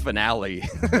off finale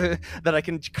that I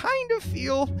can kind of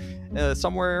feel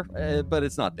somewhere, but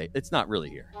it's not really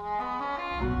here.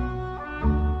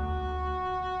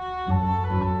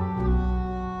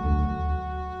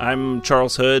 I'm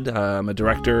Charles Hood. I'm a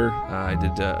director. I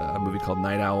did a movie called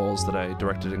Night Owls that I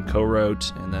directed and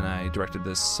co-wrote, and then I directed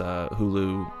this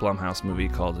Hulu Blumhouse movie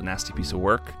called A Nasty Piece of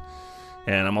Work.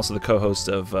 And I'm also the co-host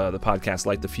of the podcast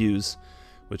Light the Fuse,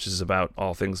 which is about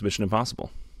all things Mission Impossible.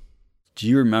 Do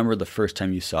you remember the first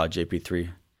time you saw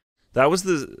JP3? That was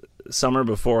the summer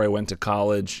before I went to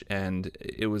college, and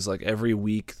it was like every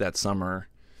week that summer,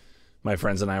 my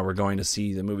friends and I were going to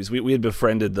see the movies. We had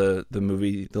befriended the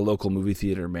local movie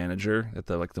theater manager at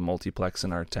the multiplex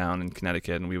in our town in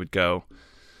Connecticut, and we would go,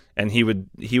 and he would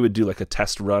do like a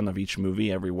test run of each movie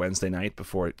every Wednesday night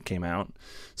before it came out.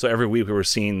 So every week we were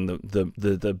seeing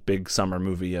the big summer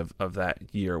movie of that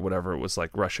year, whatever it was,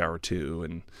 like Rush Hour 2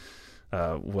 and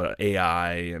what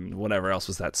AI and whatever else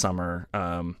was that summer,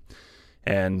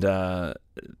 and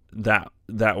that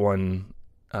one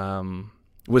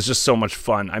was just so much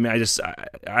fun. I mean,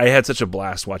 I had such a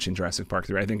blast watching Jurassic Park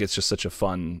 3. I think it's just such a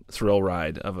fun thrill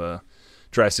ride of a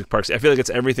Jurassic Park. I feel like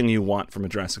it's everything you want from a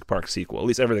Jurassic Park sequel, at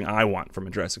least everything I want from a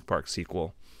Jurassic Park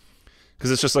sequel, because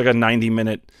it's just like a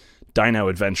 90-minute dino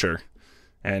adventure,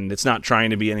 and it's not trying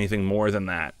to be anything more than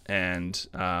that. And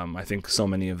I think so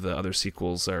many of the other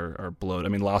sequels are bloated. I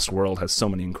mean, Lost World has so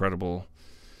many incredible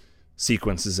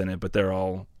sequences in it, but they're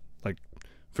all like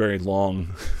very long,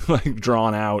 like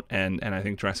drawn out. And I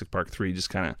think Jurassic Park 3 just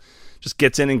kind of just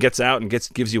gets in and gets out and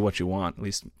gives you what you want, at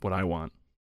least what I want.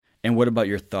 And what about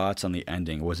your thoughts on the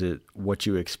ending? Was it what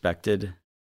you expected?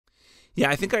 Yeah,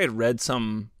 I think I had read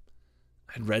somewhere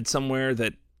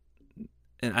that,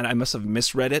 and I must have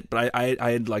misread it, but I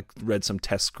had like read some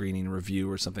test screening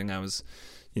review or something. I was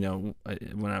before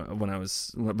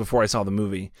I saw the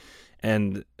movie,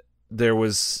 and for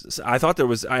some reason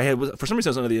I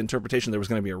was under the interpretation there was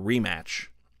going to be a rematch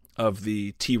of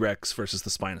the T-Rex versus the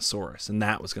Spinosaurus, and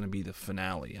that was going to be the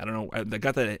finale. I don't know. I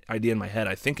got that idea in my head.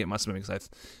 I think it must have been because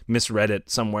I misread it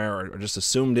somewhere, or just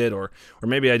assumed it, or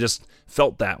maybe I just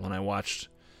felt that when I watched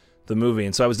the movie,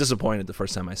 and so I was disappointed the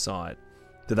first time I saw it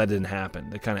that didn't happen.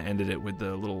 They kind of ended it with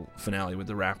the little finale with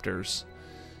the raptors,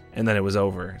 and then it was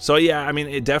over. So yeah, I mean,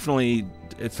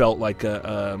 it felt like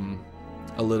a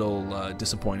little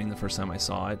disappointing the first time I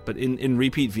saw it, but in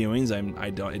repeat viewings,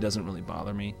 it doesn't really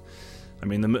bother me. I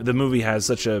mean, the movie has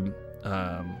such a...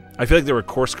 I feel like they were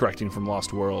course-correcting from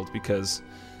Lost World, because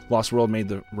Lost World made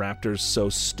the raptors so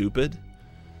stupid.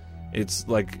 It's,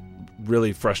 like,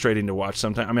 really frustrating to watch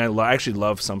sometimes. I mean, I actually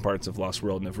love some parts of Lost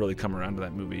World, and I've really come around to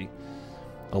that movie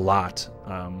a lot.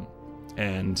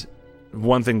 And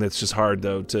one thing that's just hard,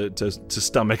 though, to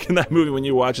stomach in that movie when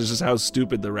you watch is just how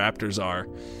stupid the raptors are,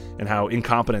 and how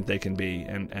incompetent they can be,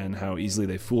 and how easily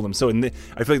they fool them. So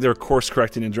I feel like they're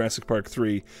course-correcting in Jurassic Park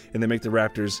 3, and they make the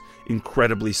raptors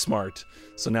incredibly smart.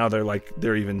 So now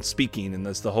they're even speaking, and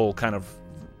that's the whole kind of,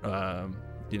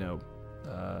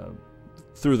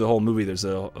 through the whole movie, there's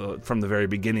from the very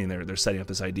beginning, they're setting up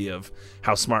this idea of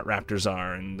how smart raptors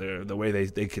are, and the way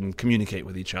they can communicate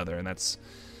with each other, and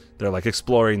they're like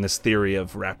exploring this theory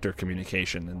of raptor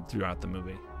communication and throughout the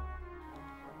movie.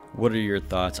 What are your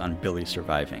thoughts on Billy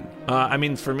surviving? I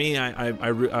mean, for me,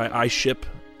 I ship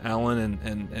Alan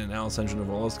and Alessandro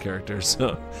Nivola's characters,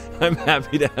 so I'm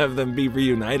happy to have them be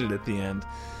reunited at the end.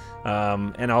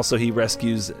 And also, he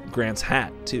rescues Grant's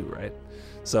hat too, right?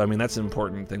 So I mean, that's an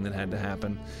important thing that had to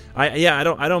happen. I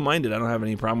don't mind it. I don't have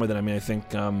any problem with it. I mean, I think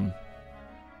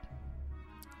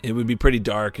it would be pretty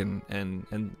dark and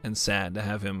sad to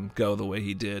have him go the way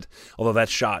he did. Although that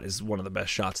shot is one of the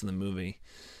best shots in the movie.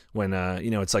 When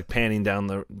it's like panning down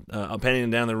the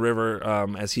river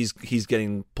as he's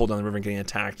getting pulled down the river and getting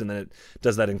attacked, and then it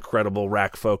does that incredible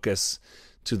rack focus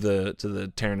to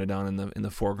the pteranodon in the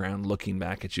foreground looking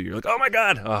back at you. You're like, oh my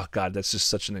god, that's just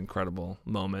such an incredible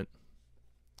moment.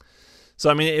 So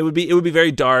I mean, it would be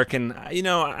very dark, and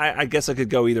I guess I could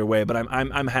go either way, but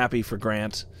I'm happy for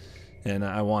Grant, and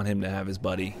I want him to have his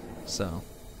buddy. So.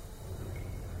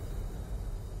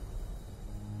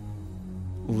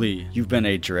 Lee, you've been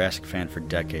a Jurassic fan for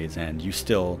decades, and you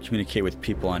still communicate with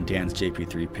people on Dan's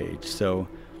JP3 page. So,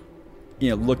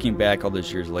 looking back all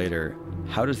those years later,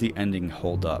 how does the ending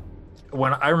hold up?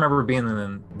 When I remember being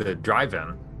in the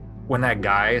drive-in, when that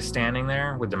guy is standing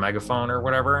there with the megaphone or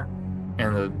whatever,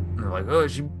 and they're like, oh,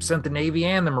 she sent the Navy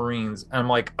and the Marines. And I'm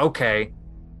like, okay,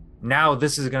 now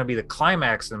this is going to be the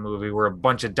climax of the movie where a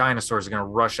bunch of dinosaurs are going to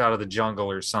rush out of the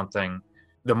jungle or something.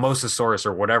 The Mosasaurus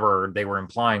or whatever they were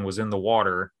implying was in the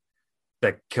water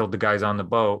that killed the guys on the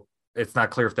boat. It's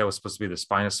not clear if that was supposed to be the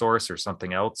Spinosaurus or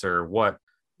something else or what.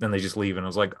 Then they just leave, and I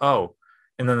was like, oh.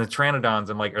 And then the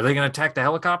Pteranodons, I'm like, are they going to attack the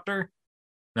helicopter?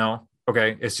 No.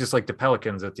 Okay. It's just like the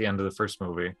Pelicans at the end of the first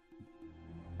movie.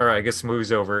 All right, I guess the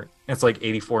movie's over. It's like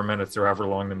 84 minutes or however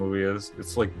long the movie is.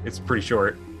 It's pretty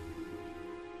short.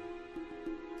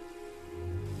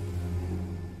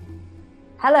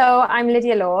 Hello, I'm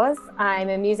Lydia Laws. I'm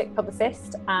a music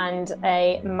publicist and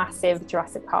a massive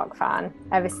Jurassic Park fan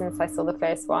ever since I saw the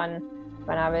first one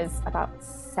when I was about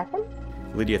 7.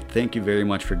 Lydia, thank you very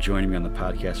much for joining me on the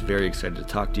podcast. Very excited to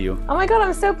talk to you. Oh my God,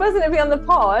 I'm so buzzing to be on the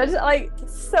pod.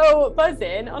 So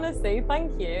buzzing. Honestly,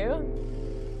 thank you.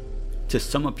 To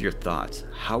sum up your thoughts,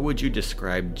 how would you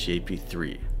describe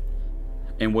JP3?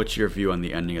 And what's your view on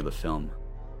the ending of the film?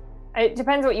 It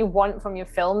depends what you want from your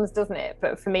films, doesn't it?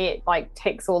 But for me, it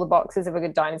ticks all the boxes of a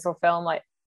good dinosaur film.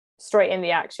 Straight in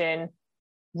the action,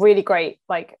 really great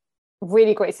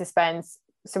suspense.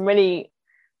 Some really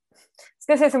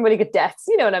good deaths.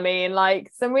 You know what I mean?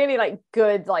 Some really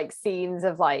good scenes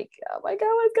of oh my God,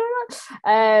 what's going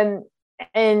on?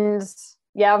 And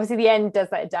yeah, obviously the end does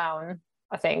let it down,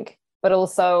 I think. But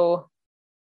also,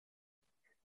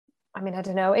 I mean, I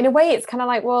don't know. In a way, it's kind of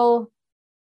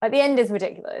the end is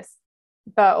ridiculous.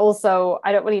 But also,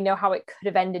 I don't really know how it could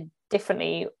have ended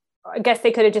differently. I guess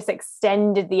they could have just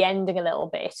extended the ending a little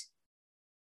bit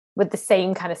with the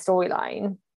same kind of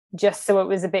storyline, just so it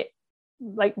was a bit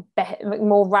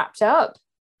more wrapped up.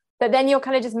 But then you're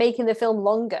kind of just making the film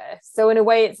longer. So in a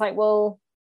way, it's I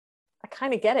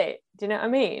kind of get it. Do you know what I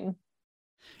mean?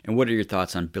 And what are your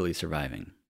thoughts on Billy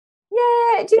surviving?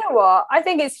 Yeah, do you know what? I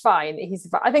think it's fine that he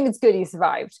survived. I think it's good he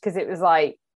survived, because it was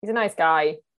he's a nice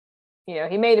guy.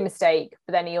 He made a mistake,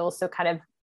 but then he also kind of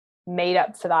made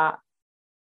up for that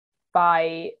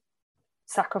by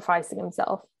sacrificing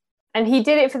himself. And he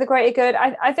did it for the greater good.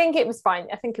 I think it was fine.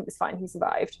 I think it was fine. He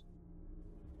survived.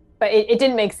 But it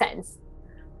didn't make sense.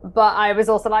 But I was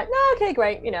also like, no, okay,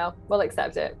 great. We'll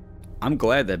accept it. I'm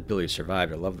glad that Billy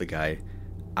survived. I love the guy.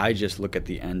 I just look at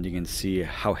the ending and see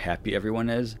how happy everyone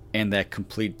is and that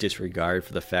complete disregard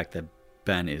for the fact that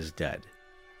Ben is dead.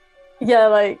 Yeah,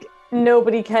 like,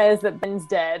 nobody cares that Ben's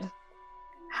dead.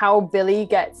 How Billy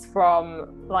gets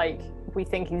from, like, we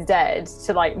think he's dead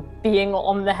to, like, being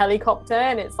on the helicopter,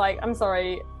 and it's like, I'm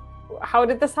sorry, how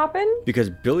did this happen? Because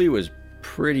Billy was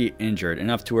pretty injured,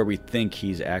 enough to where we think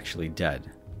he's actually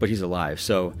dead, but he's alive.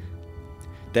 So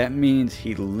that means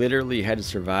he literally had to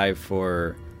survive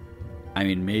for,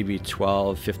 maybe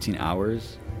 12, 15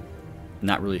 hours.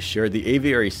 Not really sure. The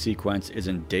aviary sequence is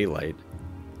in daylight,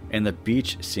 and the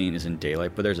beach scene is in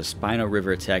daylight, but there's a Spino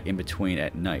River attack in between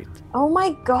at night. Oh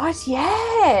my gosh,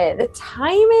 yeah, the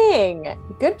timing.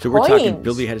 Good point. So we're talking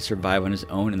Billy had to survive on his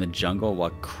own in the jungle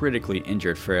while critically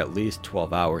injured for at least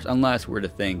 12 hours, unless we're to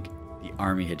think the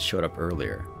army had showed up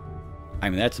earlier.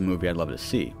 That's a movie I'd love to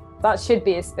see. That should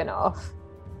be a spin-off.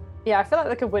 Yeah, I feel like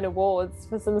they could win awards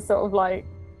for some sort of, like,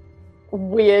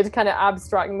 weird kind of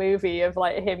abstract movie of,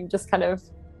 like, him just kind of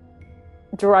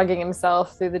dragging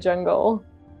himself through the jungle.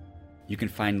 You can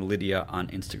find Lydia on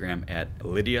Instagram at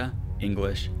Lydia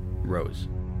English Rose.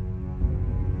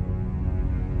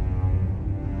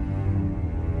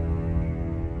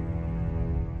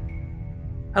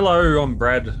 Hello, I'm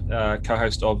Brad,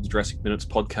 co-host of the Jurassic Minutes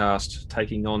podcast,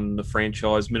 taking on the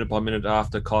franchise minute by minute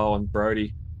after Kyle and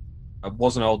Brody. I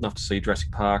wasn't old enough to see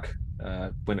Jurassic Park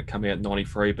when it came out in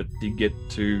 '93, but did get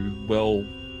to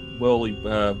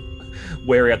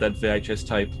wear out that VHS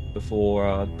tape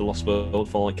before The Lost World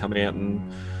finally came out, and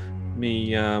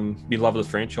me love of the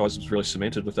franchise was really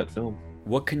cemented with that film.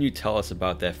 What can you tell us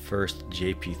about that first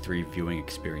JP3 viewing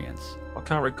experience? I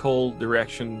can't recall the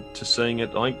reaction to seeing it.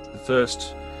 I think the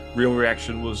first real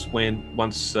reaction was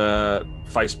once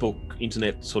Facebook,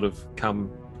 internet sort of come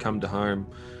to home.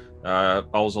 I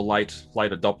was a late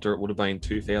adopter. It would have been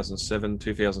 2007,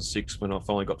 2006 when I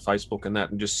finally got Facebook and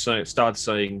that, and just started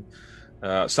seeing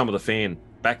some of the fan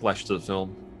backlash to the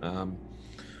film.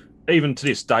 Even to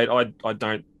this date, I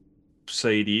don't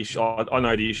see the issue. I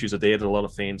know the issues are there that a lot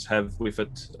of fans have with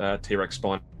it, T-Rex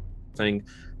spine thing.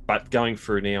 But going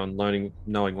through now and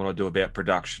knowing what I do about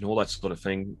production, all that sort of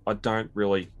thing, I don't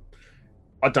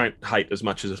hate as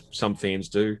much as some fans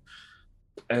do.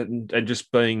 And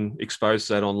just being exposed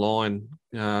to that online,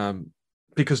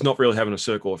 because not really having a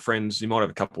circle of friends, you might have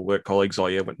a couple of work colleagues,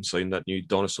 went and seen that new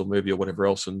dinosaur movie or whatever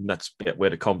else, and that's about where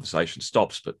the conversation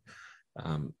stops. But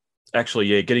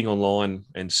getting online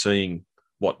and seeing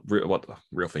what real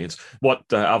fans,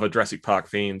 other Jurassic Park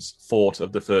fans thought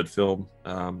of the third film,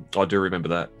 I do remember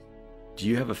that. Do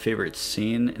you have a favorite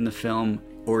scene in the film,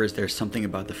 or is there something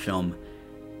about the film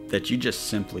that you just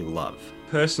simply love?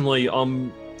 Personally,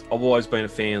 I've always been a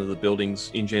fan of the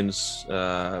buildings, InGen's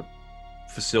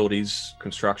facilities,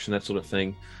 construction, that sort of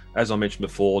thing. As I mentioned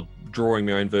before, drawing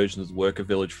my own version of the Worker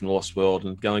Village from The Lost World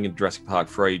and going into Jurassic Park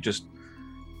 3, just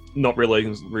not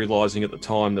really realising at the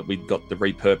time that we'd got the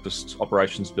repurposed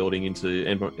operations building into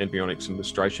embryonics and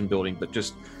demonstration building, but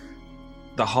just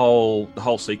the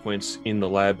whole sequence in the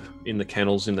lab, in the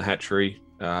kennels, in the hatchery,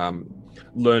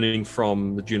 learning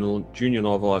from the junior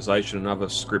novelisation and other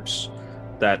scripts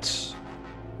that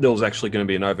there was actually going to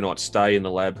be an overnight stay in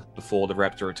the lab before the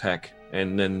raptor attack,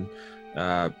 and then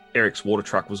Eric's water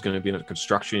truck was going to be in a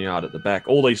construction yard at the back.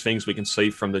 All these things we can see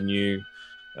from the new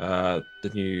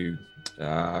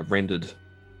rendered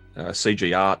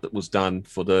CG art that was done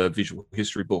for the visual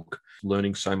history book,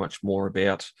 learning so much more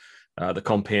about the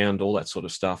compound, all that sort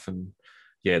of stuff. And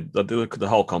yeah, the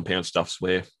whole compound stuff's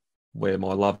where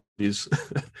my love is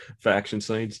for action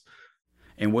scenes.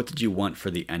 And what did you want for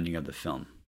the ending of the film?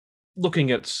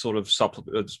 Looking at sort of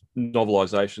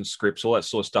novelization scripts, all that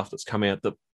sort of stuff that's come out,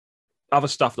 the other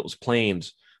stuff that was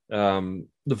planned,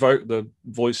 the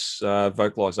voice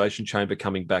vocalization chamber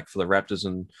coming back for the raptors,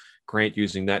 and Grant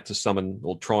using that to summon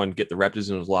or try and get the raptors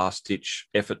in his last-ditch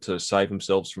effort to save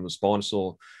themselves from the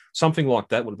Spinosaur. Something like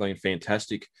that would have been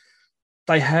fantastic.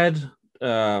 They had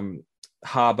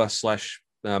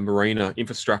harbour/marina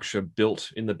infrastructure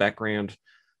built in the background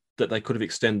that they could have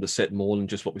extended the set more than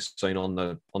just what we've seen on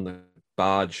the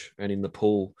barge and in the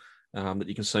pool, that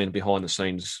you can see in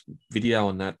behind-the-scenes video,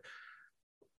 and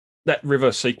that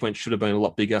river sequence should have been a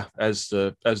lot bigger as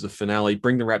the finale.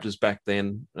 Bring the raptors back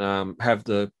then, have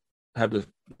the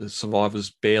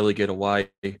survivors barely get away,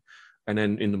 and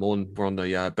then in the morning we're on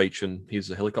the beach and here's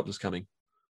the helicopters coming.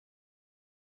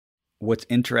 What's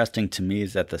interesting to me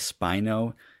is that the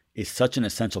Spino is such an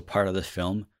essential part of the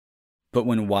film, But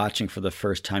when watching for the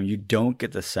first time, you don't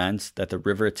get the sense that the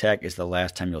river attack is the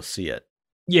last time you'll see it.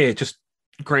 Yeah, just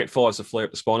Grant fires the flare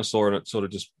at the Spinosaur and it sort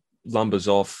of just lumbers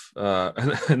off,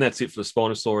 and that's it for the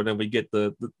Spinosaur. And then we get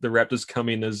the Raptors come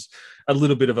in as a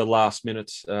little bit of a last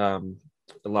minute.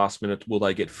 Will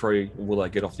they get free? Or will they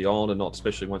get off the island or not?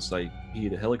 Especially once they hear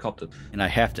the helicopter. And I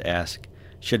have to ask,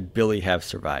 should Billy have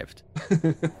survived?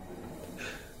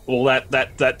 Well,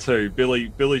 that too.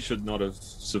 Billy should not have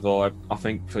survived. I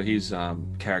think for his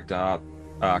character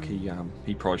arc,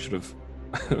 he probably should have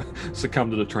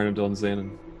succumbed to the Pteranodons then.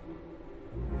 And...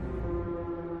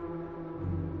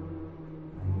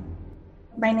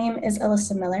 My name is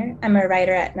Alyssa Miller. I'm a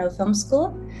writer at No Film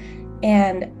School,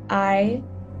 and I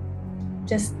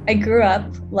grew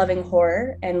up loving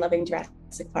horror and loving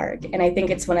Jurassic Park, and I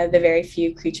think it's one of the very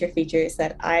few creature features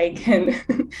that I can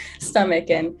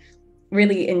stomach and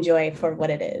really enjoy for what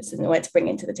it is and what it's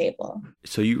bringing to the table.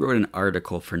 So you wrote an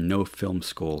article for No Film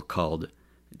School called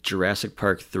Jurassic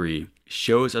Park 3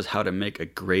 Shows Us How to Make a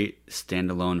Great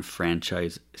Standalone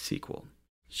Franchise Sequel.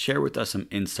 Share with us some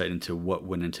insight into what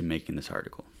went into making this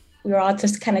article. We were all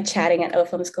just kind of chatting at No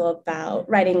Film School about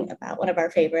writing about one of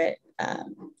our favorite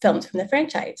films from the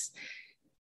franchise.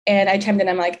 And I chimed in,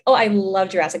 I'm like, oh, I love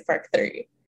Jurassic Park 3.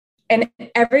 And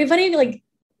everybody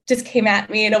just came at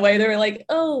me in a way. They were like,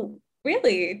 oh,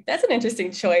 really? That's an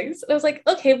interesting choice. And I was like,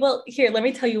 okay, well, here, let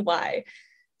me tell you why.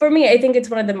 For me, I think it's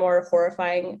one of the more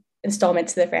horrifying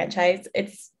installments to the franchise.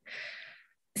 It's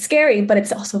scary, but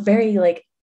it's also very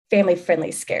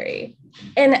family-friendly scary.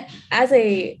 And as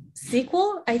a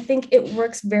sequel, I think it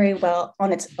works very well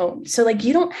on its own. So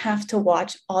you don't have to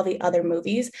watch all the other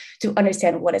movies to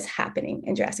understand what is happening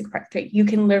in Jurassic Park 3. You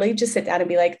can literally just sit down and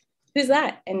be like, who's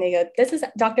that? And they go, this is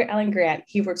Dr. Alan Grant.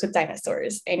 He works with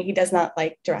dinosaurs and he does not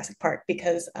like Jurassic Park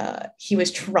because he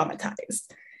was traumatized.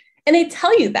 And they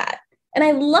tell you that. And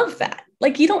I love that.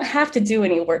 You don't have to do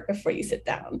any work before you sit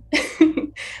down,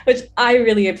 which I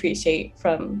really appreciate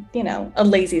from, a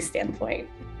lazy standpoint.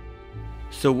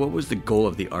 So what was the goal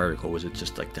of the article? Was it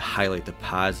just to highlight the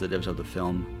positives of the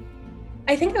film?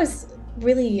 I think I was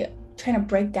really trying to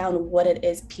break down what it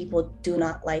is people do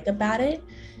not like about it,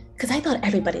 because I thought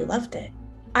everybody loved it.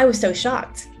 I was so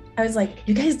shocked. I was like,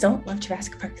 you guys don't love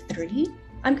Jurassic Park 3?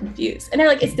 I'm confused. And they're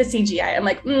like, it's the CGI. I'm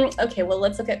like, okay, well,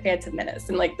 let's look at Phantom Menace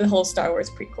and the whole Star Wars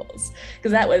prequels,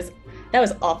 because that was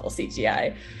awful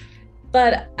CGI.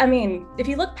 But I mean, if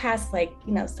you look past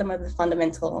some of the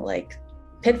fundamental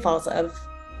pitfalls of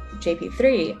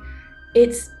JP3,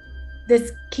 it's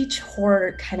this kitsch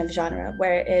horror kind of genre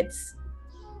where it's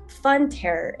fun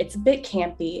terror, it's a bit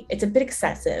campy, it's a bit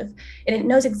excessive, and it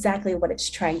knows exactly what it's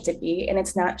trying to be, and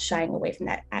it's not shying away from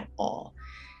that at all.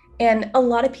 And a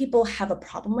lot of people have a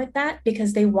problem with that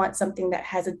because they want something that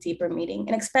has a deeper meaning.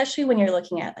 And especially when you're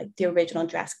looking at the original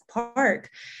Jurassic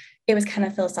Park, it was kind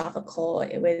of philosophical.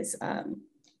 It was,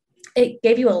 it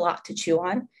gave you a lot to chew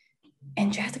on.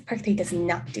 And Jurassic Park 3 does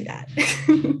not do that.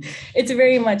 It's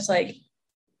very much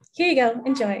here you go,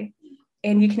 enjoy.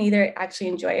 And you can either actually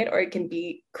enjoy it or it can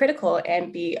be critical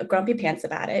and be a grumpy pants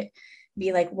about it.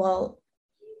 Be like, well,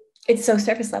 it's so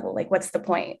surface level. What's the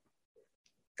point?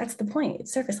 That's the point.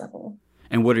 It's surface level.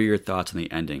 And what are your thoughts on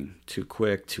the ending? Too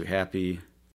quick, too happy?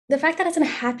 The fact that it's a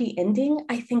happy ending,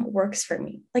 I think works for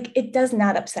me. It does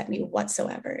not upset me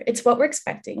whatsoever. It's what we're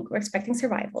expecting. We're expecting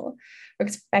survival. We're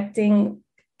expecting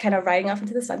kind of riding off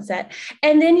into the sunset.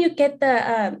 And then you get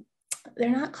they're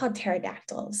not called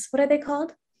pterodactyls. What are they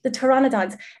called? The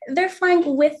pteranodons. They're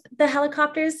flying with the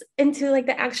helicopters into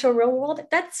the actual real world.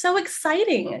 That's so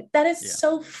exciting. That is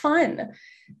so fun.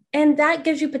 And that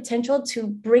gives you potential to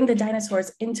bring the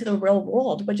dinosaurs into the real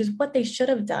world, which is what they should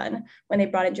have done when they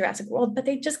brought in Jurassic World, but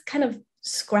they just kind of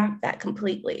scrapped that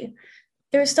completely.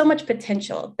 There's so much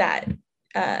potential that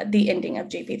the ending of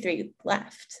JP3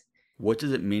 left. What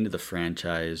does it mean to the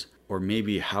franchise? Or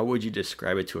maybe how would you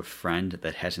describe it to a friend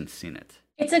that hasn't seen it?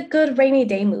 It's a good rainy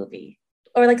day movie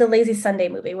or a lazy Sunday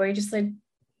movie where you're just I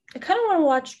kind of want to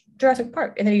watch Jurassic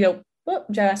Park. And then you go, well,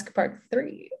 Jurassic Park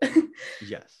 3.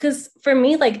 Yes. Because for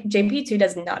me, JP2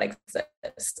 does not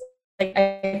exist.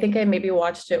 I think I maybe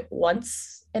watched it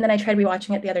once and then I tried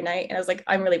rewatching it the other night and I was like,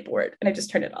 I'm really bored and I just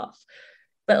turned it off.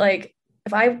 But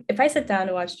if I sit down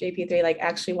to watch JP3,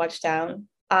 actually watch down,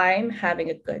 I'm having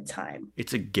a good time.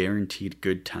 It's a guaranteed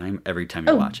good time every time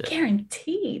you watch it.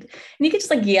 Guaranteed. And you can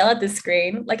just yell at the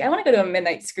screen. I want to go to a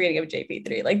midnight screening of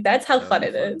JP3. That's how fun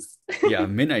it is. Yeah, a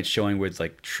midnight showing with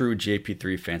true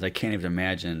JP3 fans. I can't even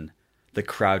imagine the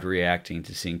crowd reacting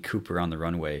to seeing Cooper on the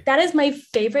runway. That is my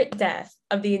favorite death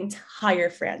of the entire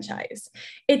franchise.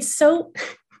 It's so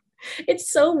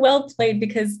well played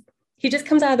because He just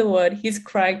comes out of the wood. He's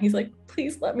crying. He's like,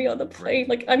 please let me on the plane.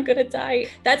 Like, I'm going to die.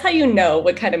 That's how you know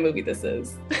what kind of movie this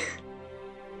is.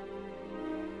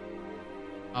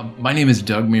 My name is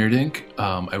Doug Meerdink.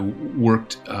 I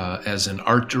worked as an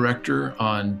art director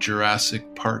on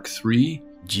Jurassic Park 3.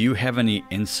 Do you have any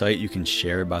insight you can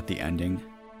share about the ending?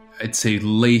 I'd say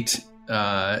late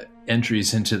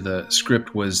entries into the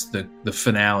script was the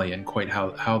finale and quite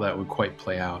how that would quite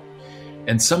play out.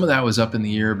 And some of that was up in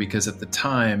the air because at the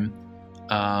time,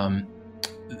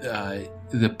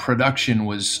 the production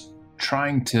was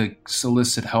trying to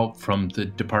solicit help from the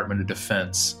Department of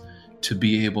Defense to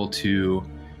be able to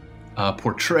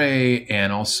portray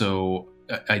and also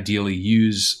ideally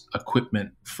use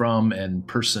equipment from and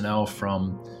personnel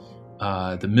from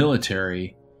the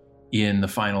military in the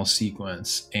final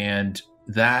sequence. And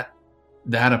that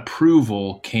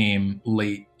approval came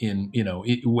late in,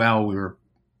 while we were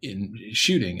in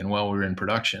shooting and while we were in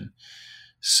production.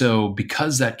 So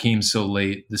because that came so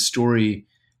late, the story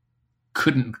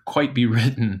couldn't quite be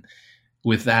written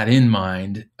with that in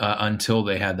mind until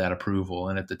they had that approval.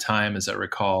 And at the time, as I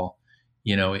recall,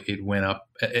 it went up.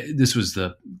 This was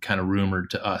the kind of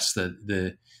rumored to us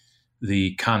that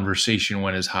the conversation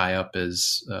went as high up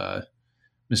as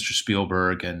Mr.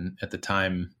 Spielberg and at the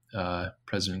time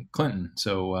President Clinton.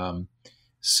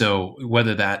 So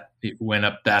whether it went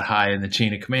up that high in the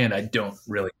chain of command, I don't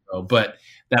really know. But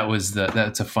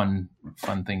that's a fun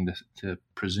thing to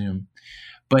presume.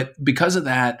 But because of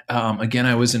that, again,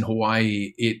 I was in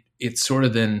Hawaii. It sort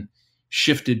of then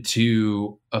shifted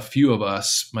to a few of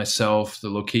us, myself, the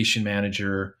location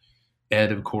manager,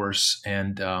 Ed, of course,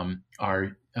 and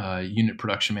our unit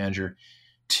production manager,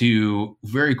 to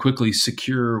very quickly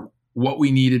secure what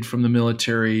we needed from the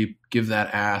military, give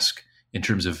that ask in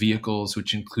terms of vehicles,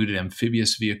 which included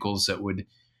amphibious vehicles that would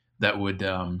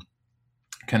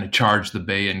kind of charge the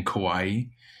bay in Kauai,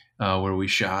 where we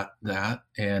shot that,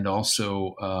 and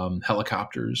also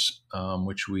helicopters,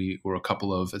 which we were a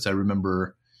couple of, as I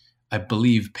remember, I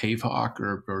believe Pavehawk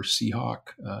or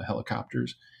Seahawk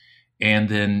helicopters, and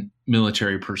then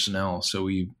military personnel. So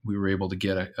we were able to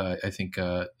get I think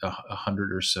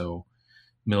 100 or so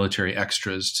military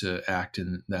extras to act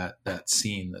in that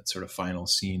scene, that sort of final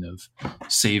scene of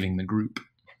saving the group.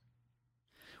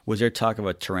 Was there talk of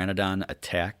a pteranodon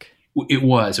attack? It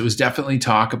was definitely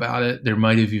talk about it. There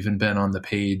might have even been on the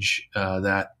page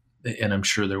that, and I'm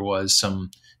sure there was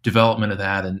some development of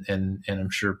that, and I'm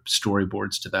sure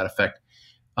storyboards to that effect.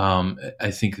 I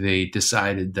think they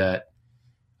decided that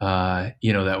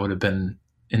that would have been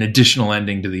an additional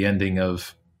ending to the ending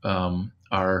of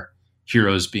our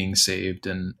heroes being saved,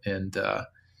 and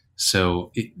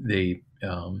so they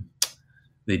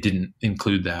didn't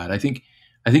include that. I think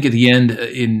at the end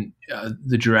in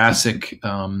the Jurassic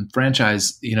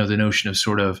franchise, the notion of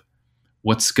sort of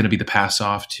what's going to be the pass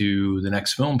off to the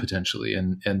next film potentially,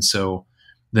 and so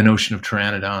the notion of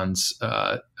pteranodons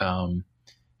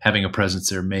having a presence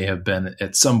there may have been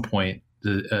at some point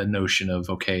the notion of,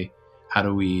 okay, how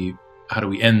do we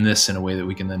end this in a way that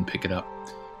we can then pick it up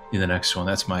in the next one.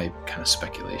 That's my kind of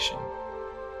speculation.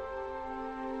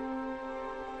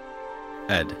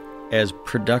 Ed, as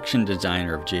production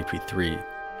designer of JP3,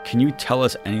 can you tell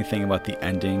us anything about the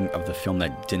ending of the film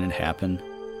that didn't happen?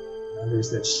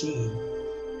 There's that scene,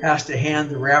 has to hand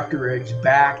the raptor eggs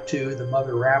back to the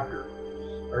mother raptor,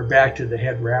 or back to the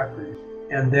head raptor.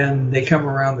 And then they come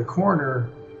around the corner,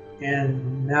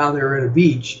 and now they're at a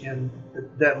beach. And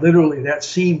that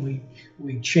scene,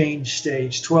 we changed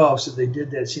stage 12, so they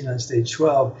did that scene on stage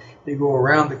 12. They go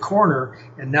around the corner,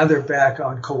 and now they're back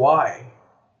on Kauai,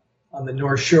 on the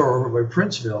North Shore over by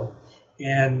Princeville.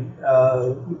 And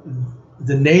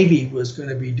the Navy was going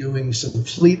to be doing some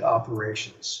fleet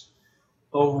operations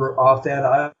over off that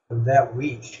island that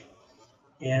week.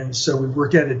 And so we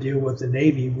worked out a deal with the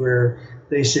Navy where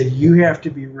they said, you have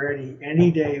to be ready any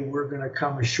day. We're going to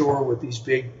come ashore with these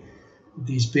big,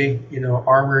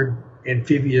 armored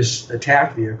amphibious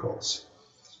attack vehicles.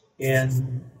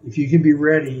 And if you can be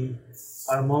ready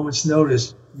on a moment's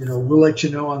notice, we'll let you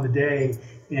know on the day,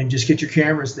 and just get your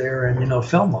cameras there and,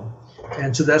 film them.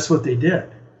 And so that's what they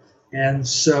did. And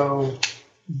so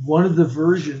one of the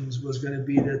versions was going to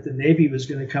be that the Navy was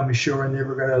going to come ashore and they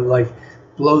were going to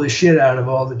blow the shit out of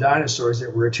all the dinosaurs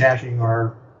that were attacking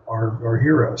our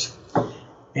heroes.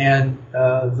 And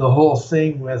the whole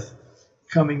thing with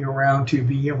coming around to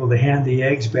being able to hand the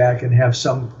eggs back and have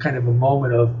some kind of a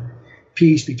moment of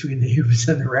peace between the humans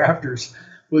and the raptors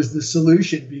was the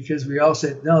solution, because we all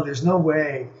said, no, there's no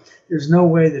way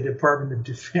the Department of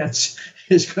Defense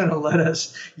is going to let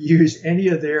us use any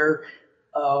of their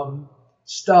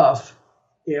stuff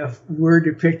if we're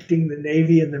depicting the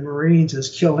Navy and the Marines as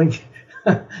killing,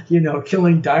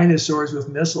 killing dinosaurs with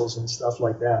missiles and stuff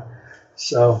like that.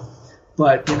 So,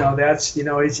 but that's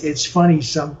it's funny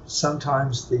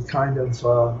sometimes the kind of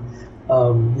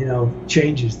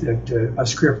changes that a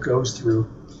script goes through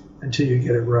until you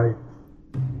get it right.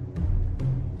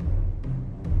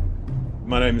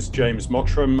 My name is James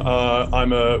Mottram.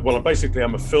 I'm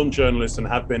a film journalist and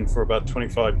have been for about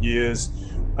 25 years.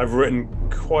 I've written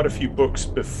quite a few books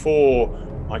before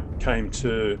I came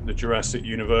to the Jurassic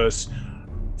universe.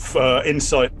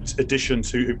 Insight Editions,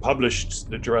 who published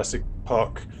the Jurassic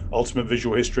Park Ultimate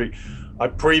Visual History. I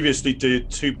previously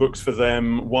did 2 books for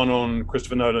them, one on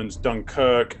Christopher Nolan's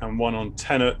Dunkirk and one on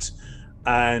Tenet,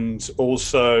 and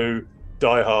also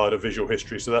Die Hard, a visual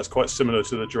history. So that's quite similar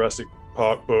to the Jurassic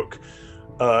Park book.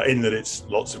 In that it's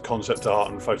lots of concept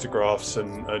art and photographs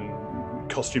and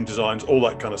costume designs, all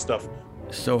that kind of stuff.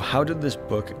 So how did this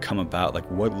book come about? Like,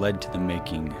 what led to the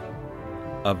making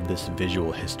of this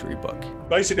visual history book?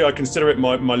 Basically, I consider it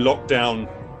my lockdown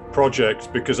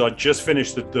project because I just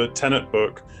finished the Tenet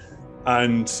book,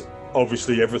 and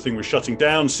obviously everything was shutting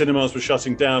down. Cinemas were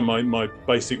shutting down. My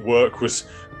basic work was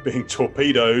being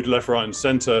torpedoed left, right, and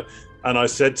center. And I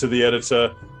said to the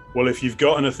editor, well, if you've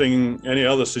got any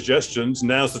other suggestions,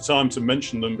 now's the time to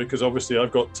mention them because obviously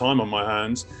I've got time on my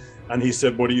hands. And he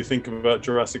said, what do you think about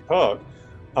Jurassic Park?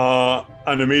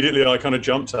 And immediately I kind of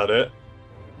jumped at it.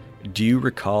 Do you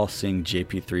recall seeing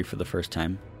JP3 for the first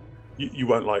time? You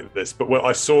won't like this, but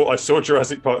I saw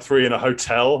Jurassic Park 3 in a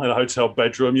hotel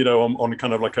bedroom, on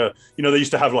kind of like they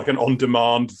used to have like an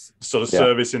on-demand sort of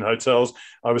service in hotels.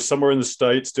 I was somewhere in the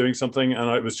States doing something and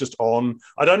it was just on.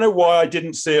 I don't know why I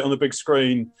didn't see it on the big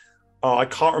screen. I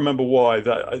can't remember why.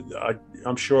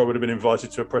 I'm sure I would have been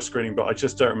invited to a press screening, but I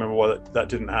just don't remember why that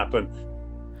didn't happen.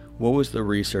 What was the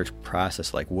research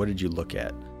process like? What did you look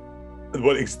at?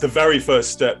 Well, the very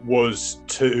first step was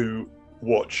to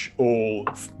watch all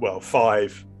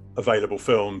 5 available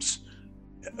films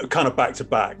kind of back to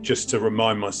back, just to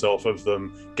remind myself of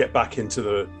them, get back into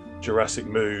the Jurassic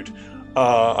mood.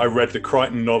 I read the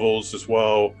Crichton novels as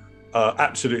well.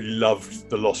 Absolutely loved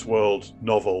the Lost World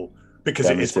novel because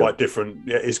it is quite different.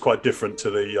 Yeah, it's quite different to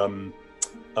the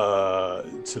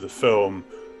film,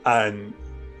 and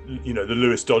the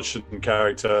Lewis Dodgson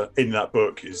character in that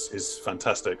book is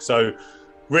fantastic. So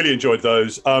really enjoyed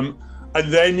those. And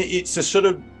then it's a sort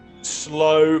of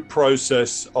slow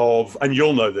process of, and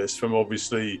you'll know this from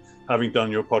obviously having done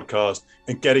your podcast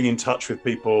and getting in touch with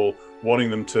people,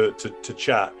 wanting them to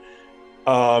chat.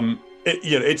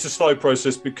 It's a slow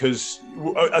process because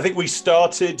I think we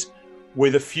started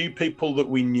with a few people that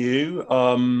we knew.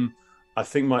 I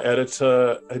think my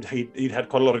editor, he'd had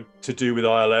quite a lot to do with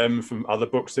ILM from other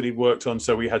books that he'd worked on.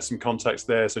 So we had some contacts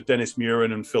there. So Dennis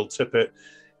Muren and Phil Tippett,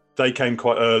 they came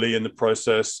quite early in the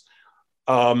process.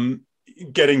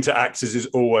 Getting to actors is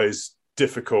always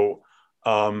difficult.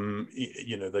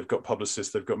 They've got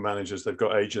publicists, they've got managers, they've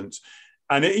got agents.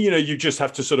 And, you just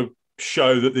have to sort of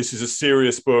show that this is a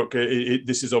serious book.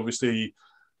 This is obviously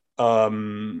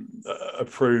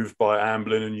approved by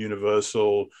Amblin and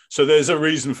Universal. So there's a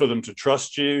reason for them to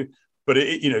trust you. But,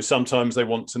 sometimes they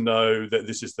want to know that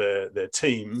this is their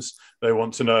teams. They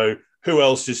want to know who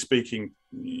else is speaking,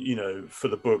 for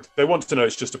the book. They want to know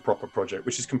it's just a proper project,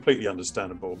 which is completely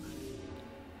understandable.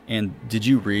 And did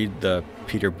you read the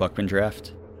Peter Buckman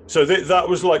draft? So that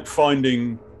was like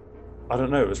finding, I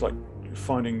don't know, it was like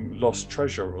finding lost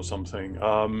treasure or something.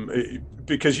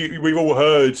 Because we've all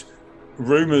heard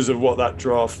rumors of what that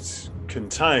draft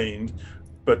contained,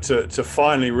 but to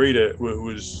finally read it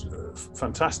was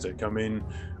fantastic. I mean,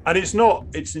 and it's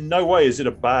in no way is it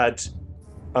a bad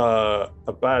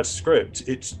script.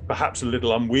 It's perhaps a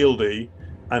little unwieldy,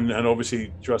 and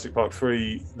obviously Jurassic Park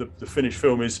 3, the finished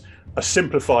film, is a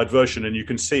simplified version, and you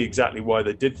can see exactly why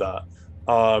they did that.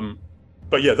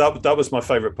 But yeah, that was my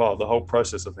favorite part of the whole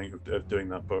process, I think, of doing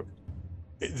that book.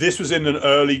 This was in an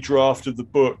early draft of the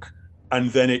book,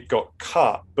 and then it got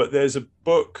cut. But there's a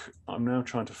book, I'm now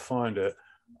trying to find it.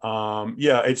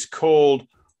 It's called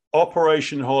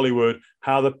Operation Hollywood: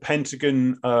 How the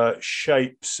Pentagon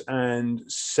Shapes and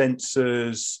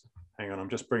Censors. Hang on, I'm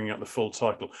just bringing up the full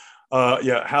title.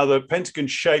 How the Pentagon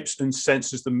Shapes and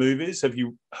Censors the Movies. Have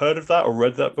you heard of that or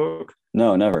read that book?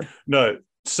 No, never. No.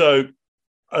 So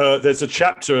there's a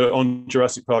chapter on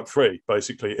Jurassic Park 3,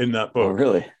 basically, in that book. Oh,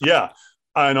 really? Yeah.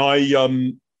 And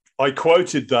I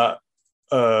quoted that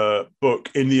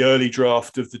book in the early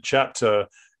draft of the chapter.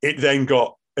 It then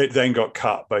got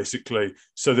cut, basically.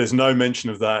 So there's no mention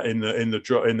of that in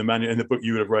the book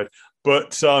you would have read.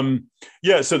 But so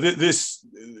this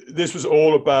was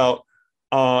all about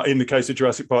In the case of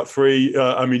Jurassic Park 3,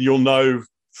 I mean, you'll know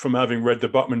from having read the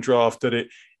Buckman draft that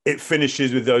it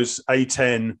finishes with those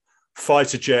A-10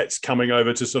 fighter jets coming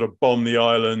over to sort of bomb the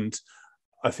island.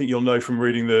 I think you'll know from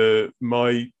reading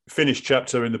my finished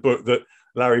chapter in the book that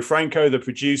Larry Franco, the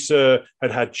producer,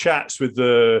 had chats with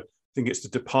I think it's the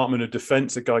Department of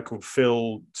Defense, a guy called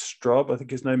Phil Straub, I think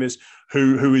his name is,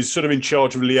 who is sort of in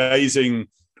charge of liaising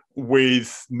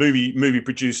with movie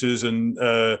producers, and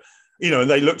and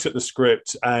they looked at the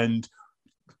script and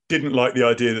didn't like the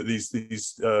idea that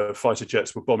these fighter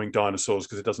jets were bombing dinosaurs,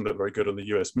 because it doesn't look very good on the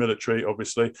US military,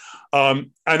 obviously. And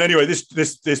anyway,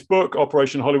 this book,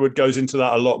 Operation Hollywood, goes into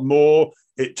that a lot more.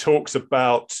 It talks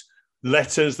about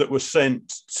letters that were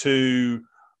sent to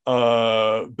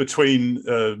between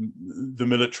the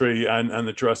military and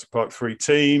the Jurassic Park 3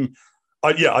 team.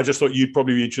 I just thought you'd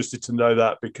probably be interested to know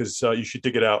that, because you should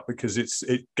dig it out, because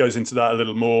it goes into that a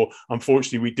little more.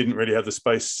 Unfortunately, we didn't really have the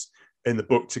space in the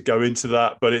book to go into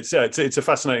that, but it's a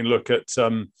fascinating look at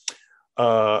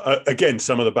again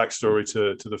some of the backstory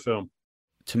to the film.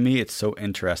 To me, it's so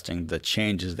interesting the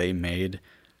changes they made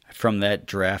from that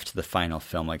draft to the final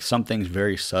film. Like, some things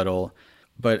very subtle,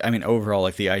 but I mean, overall,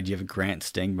 like the idea of Grant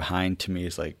staying behind, to me,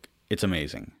 is like, it's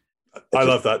amazing. I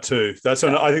love that too. I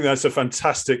think that's a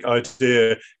fantastic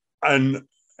idea, and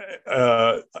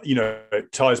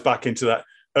it ties back into that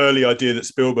early idea that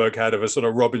Spielberg had of a sort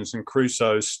of Robinson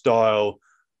Crusoe style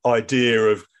idea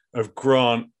of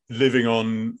Grant living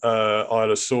on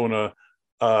Isla Sorna.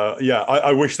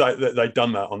 I wish that they'd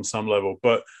done that on some level,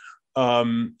 but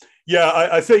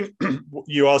I think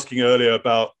you asking earlier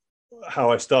about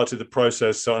how I started the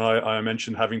process, and I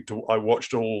mentioned I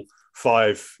watched all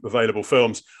 5 available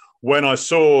films. When I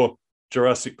saw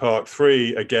Jurassic Park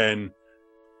 3 again,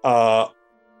 I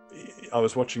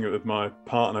was watching it with my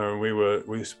partner, and we were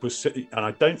sitting, and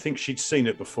I don't think she'd seen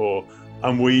it before,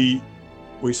 and we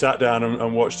sat down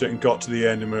and watched it and got to the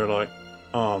end, and we were like,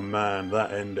 oh man,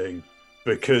 that ending.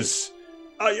 Because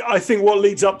I think what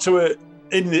leads up to it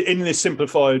in this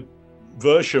simplified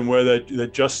version, where they're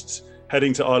just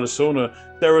heading to Isla Sorna,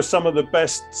 there are some of the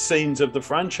best scenes of the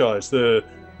franchise. The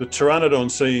Pteranodon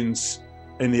scenes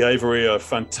in the Aviary are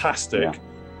fantastic.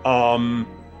 Yeah.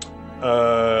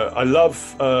 I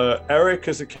love Eric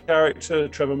as a character,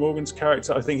 Trevor Morgan's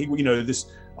character. I think this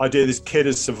idea this kid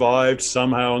has survived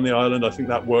somehow on the island, I think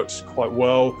that works quite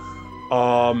well.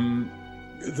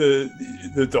 Obviously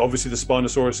the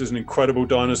Spinosaurus is an incredible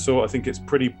dinosaur. I think it's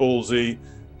pretty ballsy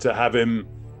to have him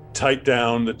take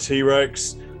down the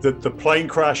T-Rex. The plane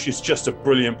crash is just a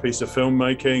brilliant piece of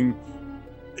filmmaking.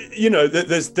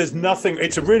 There's nothing.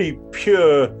 It's a really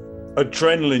pure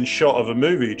adrenaline shot of a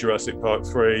movie, Jurassic Park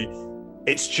 3.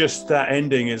 It's just that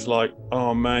ending is like,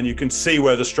 oh man, you can see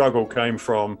where the struggle came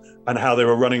from and how they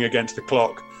were running against the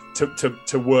clock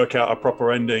to work out a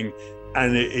proper ending,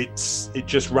 and it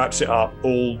just wraps it up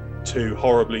all too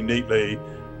horribly neatly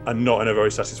and not in a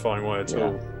very satisfying way at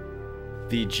all.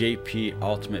 The JP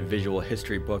Ultimate Visual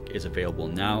History book is available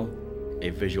now. A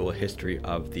visual history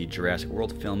of the Jurassic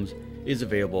World films is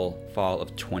available fall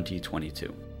of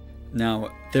 2022. Now,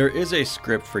 there is a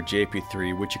script for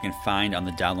JP3 which you can find on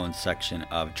the download section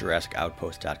of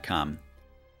JurassicOutpost.com.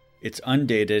 It's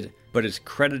undated, but is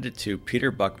credited to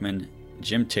Peter Buckman,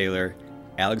 Jim Taylor,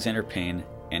 Alexander Payne,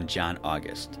 and John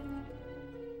August.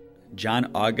 John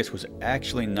August was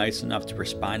actually nice enough to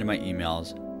respond to my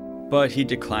emails, but he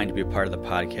declined to be a part of the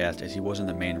podcast as he wasn't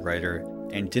the main writer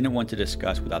and didn't want to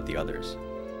discuss without the others.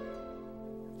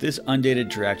 This undated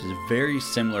draft is very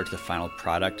similar to the final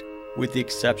product, with the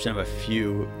exception of a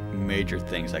few major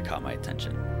things that caught my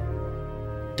attention.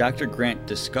 Dr. Grant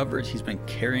discovers he's been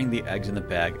carrying the eggs in the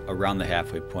bag around the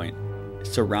halfway point,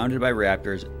 surrounded by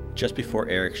raptors just before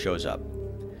Eric shows up.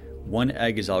 One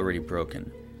egg is already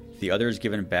broken. The other is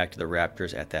given back to the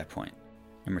raptors at that point.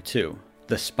 Number 2,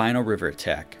 the Spino River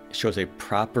attack shows a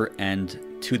proper end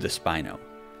to the Spino.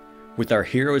 With our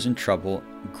heroes in trouble,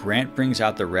 Grant brings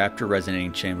out the raptor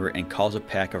resonating chamber and calls a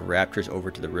pack of raptors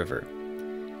over to the river.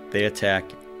 They attack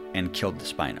and kill the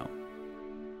Spino.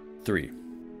 3.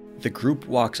 The group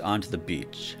walks onto the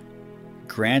beach.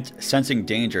 Grant, sensing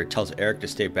danger, tells Eric to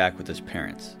stay back with his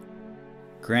parents.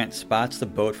 Grant spots the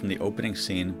boat from the opening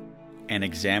scene and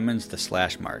examines the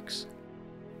slash marks.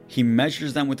 He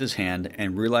measures them with his hand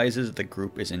and realizes the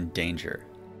group is in danger.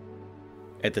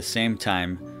 At the same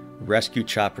time, rescue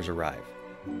choppers arrive.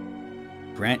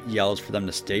 Grant yells for them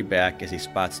to stay back as he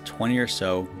spots 20 or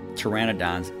so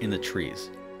pteranodons in the trees.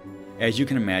 As you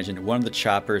can imagine, one of the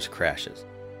choppers crashes.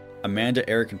 Amanda,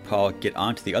 Eric, and Paul get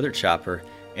onto the other chopper,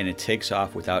 and it takes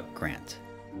off without Grant.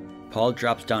 Paul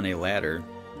drops down a ladder,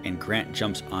 and Grant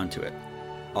jumps onto it.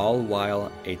 all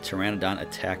while a pteranodon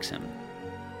attacks him.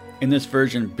 In this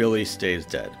version, Billy stays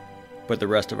dead, but the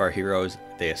rest of our heroes,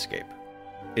 they escape.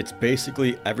 It's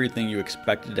basically everything you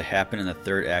expected to happen in the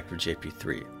third act of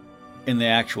JP3. In the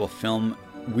actual film,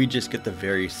 we just get the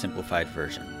very simplified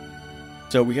version.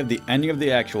 So we have the ending of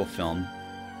the actual film,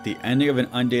 the ending of an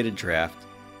undated draft,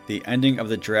 the ending of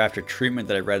the draft or treatment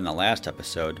that I read in the last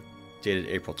episode, dated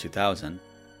April 2000.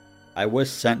 I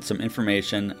was sent some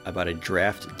information about a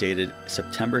draft dated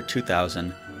September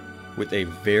 2000 with a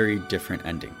very different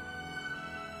ending.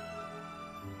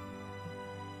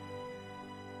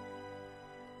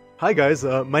 Hi guys,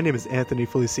 my name is Anthony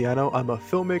Feliciano. I'm a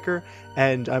filmmaker,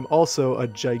 and I'm also a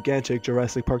gigantic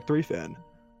Jurassic Park 3 fan.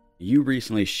 You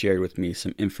recently shared with me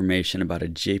some information about a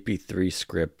JP3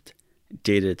 script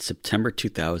dated September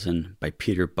 2000 by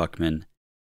Peter Buckman,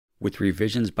 with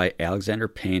revisions by Alexander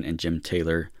Payne and Jim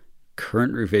Taylor,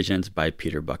 current revisions by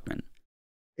Peter Buckman.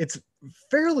 It's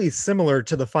fairly similar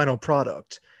to the final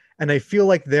product, and I feel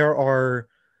like there are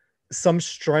some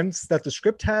strengths that the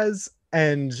script has,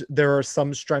 and there are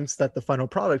some strengths that the final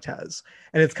product has.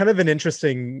 And it's kind of an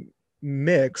interesting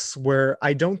mix where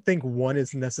I don't think one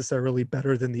is necessarily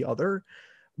better than the other,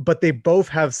 but they both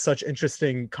have such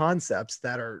interesting concepts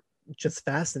that are just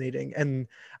fascinating. And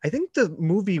I think the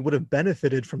movie would have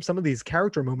benefited from some of these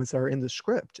character moments that are in the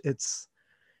script.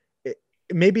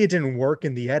 Maybe it didn't work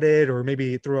in the edit, or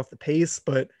maybe it threw off the pace,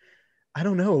 but I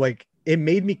don't know, like it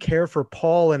made me care for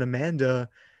Paul and Amanda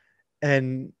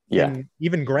and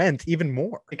even Grant even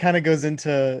more. It kind of goes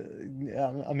into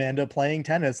Amanda playing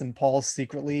tennis, and Paul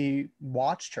secretly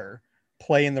watched her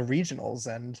play in the regionals,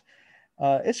 and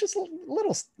it's just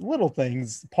little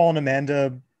things. Paul and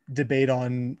Amanda debate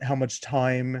on how much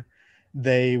time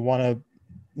they want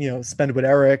to spend with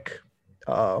Eric.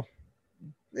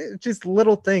 Just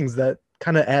little things that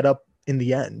kind of add up in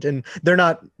the end, and they're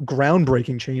not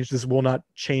groundbreaking change. This will not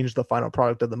change the final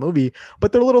product of the movie,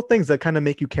 but they're little things that kind of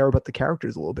make you care about the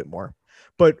characters a little bit more.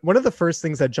 But one of the first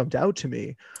things that jumped out to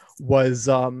me was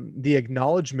the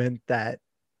acknowledgement that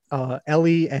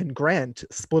Ellie and Grant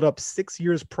split up 6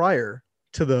 years prior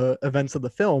to the events of the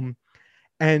film,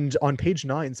 and on page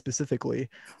 9 specifically,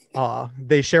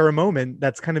 they share a moment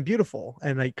that's kind of beautiful,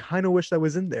 and I kind of wish that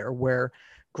was in there, where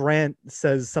Grant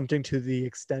says something to the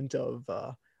extent of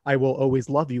I will always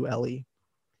love you, Ellie,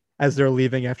 as they're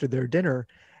leaving after their dinner.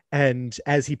 And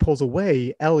as he pulls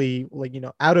away, Ellie,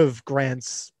 out of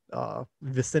Grant's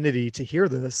vicinity to hear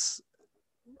this,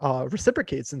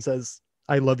 reciprocates and says,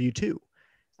 I love you too.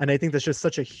 And I think that's just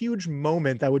such a huge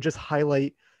moment that would just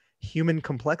highlight human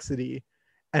complexity.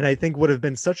 And I think would have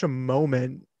been such a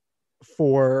moment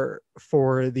for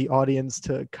the audience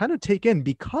to kind of take in,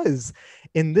 because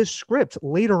in this script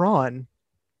later on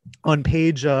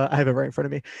page I have it right in front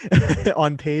of me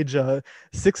on page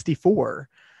 64,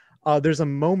 there's a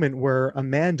moment where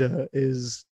Amanda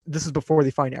this is before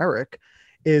they find Eric,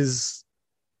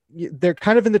 they're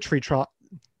kind of in the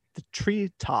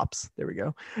tree tops, there we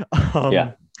go,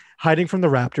 hiding from the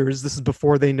raptors. This is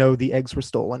before they know the eggs were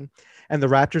stolen, and the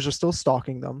raptors are still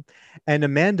stalking them, and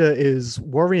Amanda is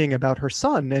worrying about her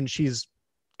son, and she's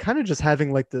kind of just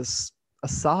having like this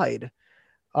aside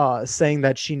saying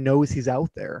that she knows he's out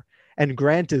there. And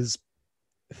Grant is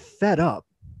fed up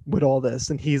with all this,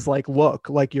 and he's like, look,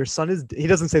 like your son is, he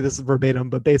doesn't say this verbatim,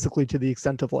 but basically to the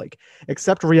extent of like,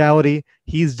 accept reality,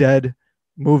 he's dead,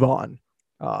 move on.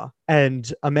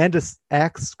 And Amanda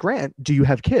asks Grant, do you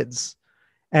have kids?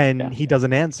 And he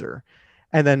doesn't answer.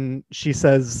 And then she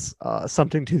says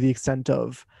something to the extent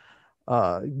of,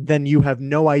 then you have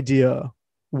no idea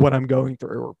what I'm going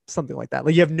through, or something like that.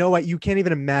 Like you can't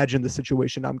even imagine the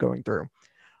situation I'm going through.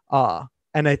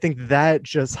 And I think that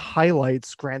just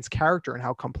highlights Grant's character and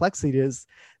how complex it is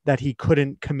that he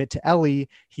couldn't commit to Ellie.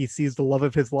 He sees the love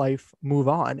of his life, move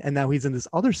on. And now he's in this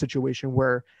other situation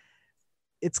where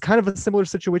it's kind of a similar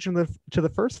situation to the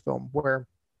first film, where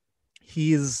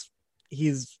he's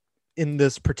in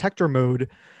this protector mode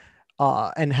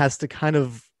and has to kind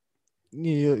of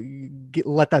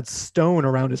let that stone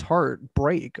around his heart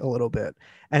break a little bit.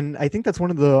 And I think that's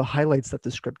one of the highlights that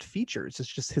the script features.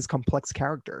 It's just his complex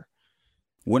character.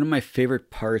 One of my favorite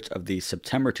parts of the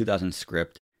September 2000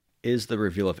 script is the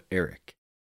reveal of Eric.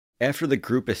 After the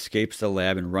group escapes the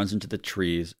lab and runs into the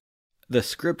trees, the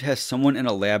script has someone in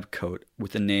a lab coat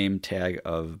with the name tag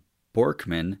of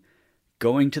Borkman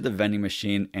going to the vending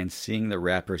machine and seeing the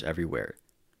wrappers everywhere.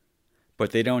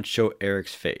 But they don't show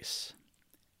Eric's face.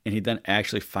 And he then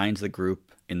actually finds the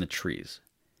group in the trees.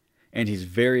 And he's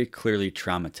very clearly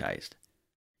traumatized.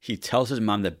 He tells his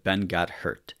mom that Ben got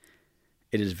hurt.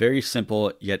 It is very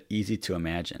simple yet easy to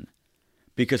imagine.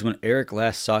 Because when Eric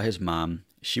last saw his mom,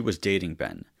 she was dating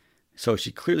Ben. So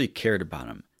she clearly cared about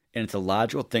him, and it's a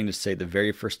logical thing to say the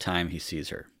very first time he sees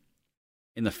her.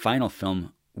 In the final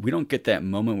film, we don't get that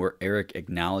moment where Eric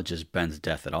acknowledges Ben's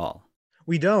death at all.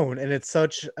 We don't, and it's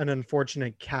such an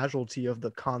unfortunate casualty of the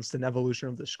constant evolution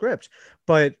of the script.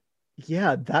 But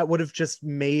yeah, that would have just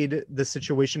made the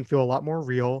situation feel a lot more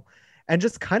real and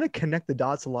just kind of connect the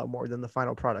dots a lot more than the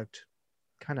final product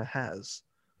kind of has.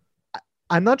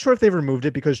 I'm not sure if they've removed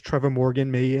it because Trevor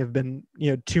Morgan may have been,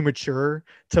 too mature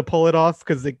to pull it off,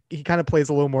 because he kind of plays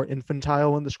a little more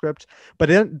infantile in the script. But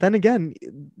then again,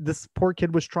 this poor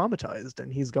kid was traumatized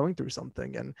and he's going through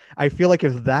something. And I feel like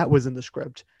if that was in the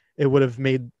script, it would have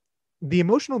made the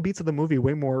emotional beats of the movie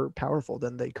way more powerful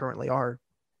than they currently are.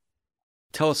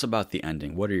 Tell us about the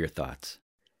ending. What are your thoughts?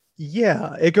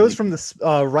 Yeah, it goes from this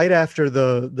right after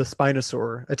the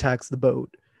Spinosaur attacks the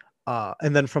boat.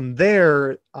 And then from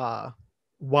there,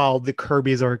 while the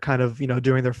Kirbys are kind of,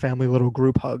 doing their family little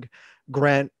group hug,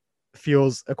 Grant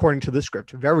feels, according to the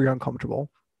script, very uncomfortable.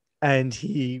 And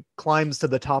he climbs to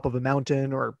the top of a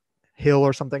mountain or hill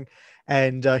or something.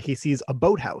 And he sees a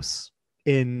boathouse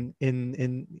in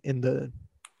the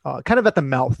kind of at the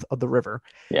mouth of the river.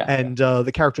 Yeah. And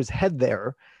the characters head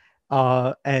there.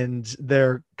 And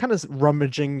they're kind of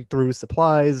rummaging through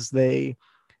supplies. They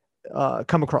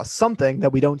come across something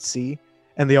that we don't see,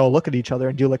 and they all look at each other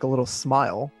and do like a little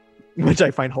smile, which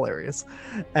I find hilarious.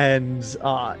 And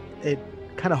it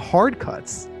kind of hard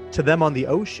cuts to them on the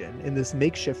ocean in this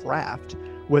makeshift raft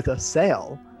with a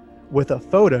sail, with a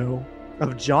photo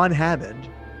of John Hammond,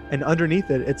 and underneath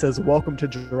it, it says, "Welcome to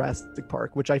Jurassic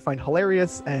Park," which I find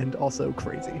hilarious and also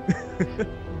crazy.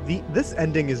 This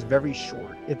ending is very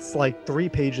short. It's like 3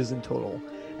 pages in total.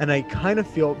 And I kind of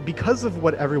feel, because of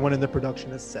what everyone in the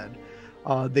production has said,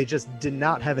 they just did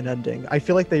not have an ending. I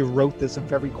feel like they wrote this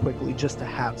very quickly just to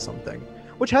have something,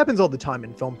 which happens all the time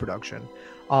in film production.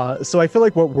 So I feel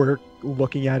like what we're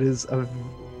looking at is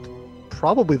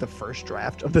probably the first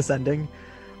draft of this ending,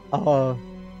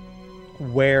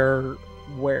 where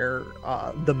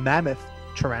the mammoth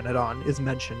pteranodon is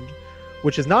mentioned,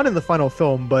 which is not in the final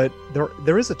film, but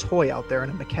there is a toy out there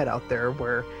and a maquette out there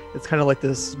where it's kind of like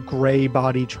this gray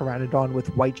body pteranodon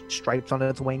with white stripes on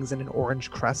its wings and an orange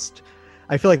crest.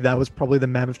 I feel like that was probably the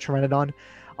mammoth pteranodon.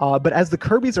 But as the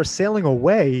Kirbys are sailing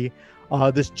away,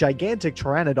 this gigantic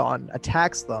pteranodon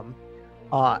attacks them,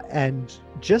 and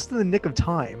just in the nick of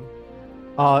time,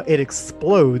 it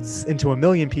explodes into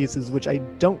 1,000,000 pieces, which I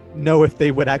don't know if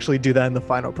they would actually do that in the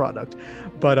final product.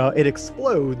 But it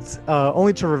explodes,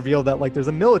 only to reveal that there's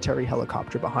a military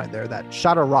helicopter behind there that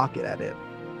shot a rocket at it,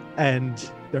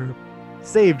 and they're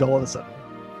saved all of a sudden.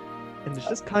 And it's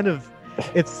just kind of,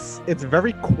 it's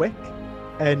very quick,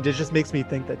 and it just makes me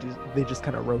think that they just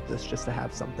kind of wrote this just to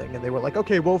have something, and they were like,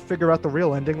 okay, we'll figure out the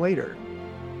real ending later.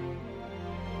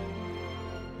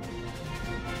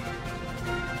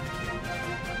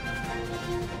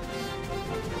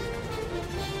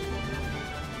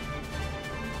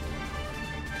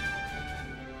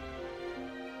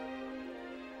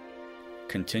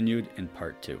 Continued in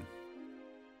Part 2.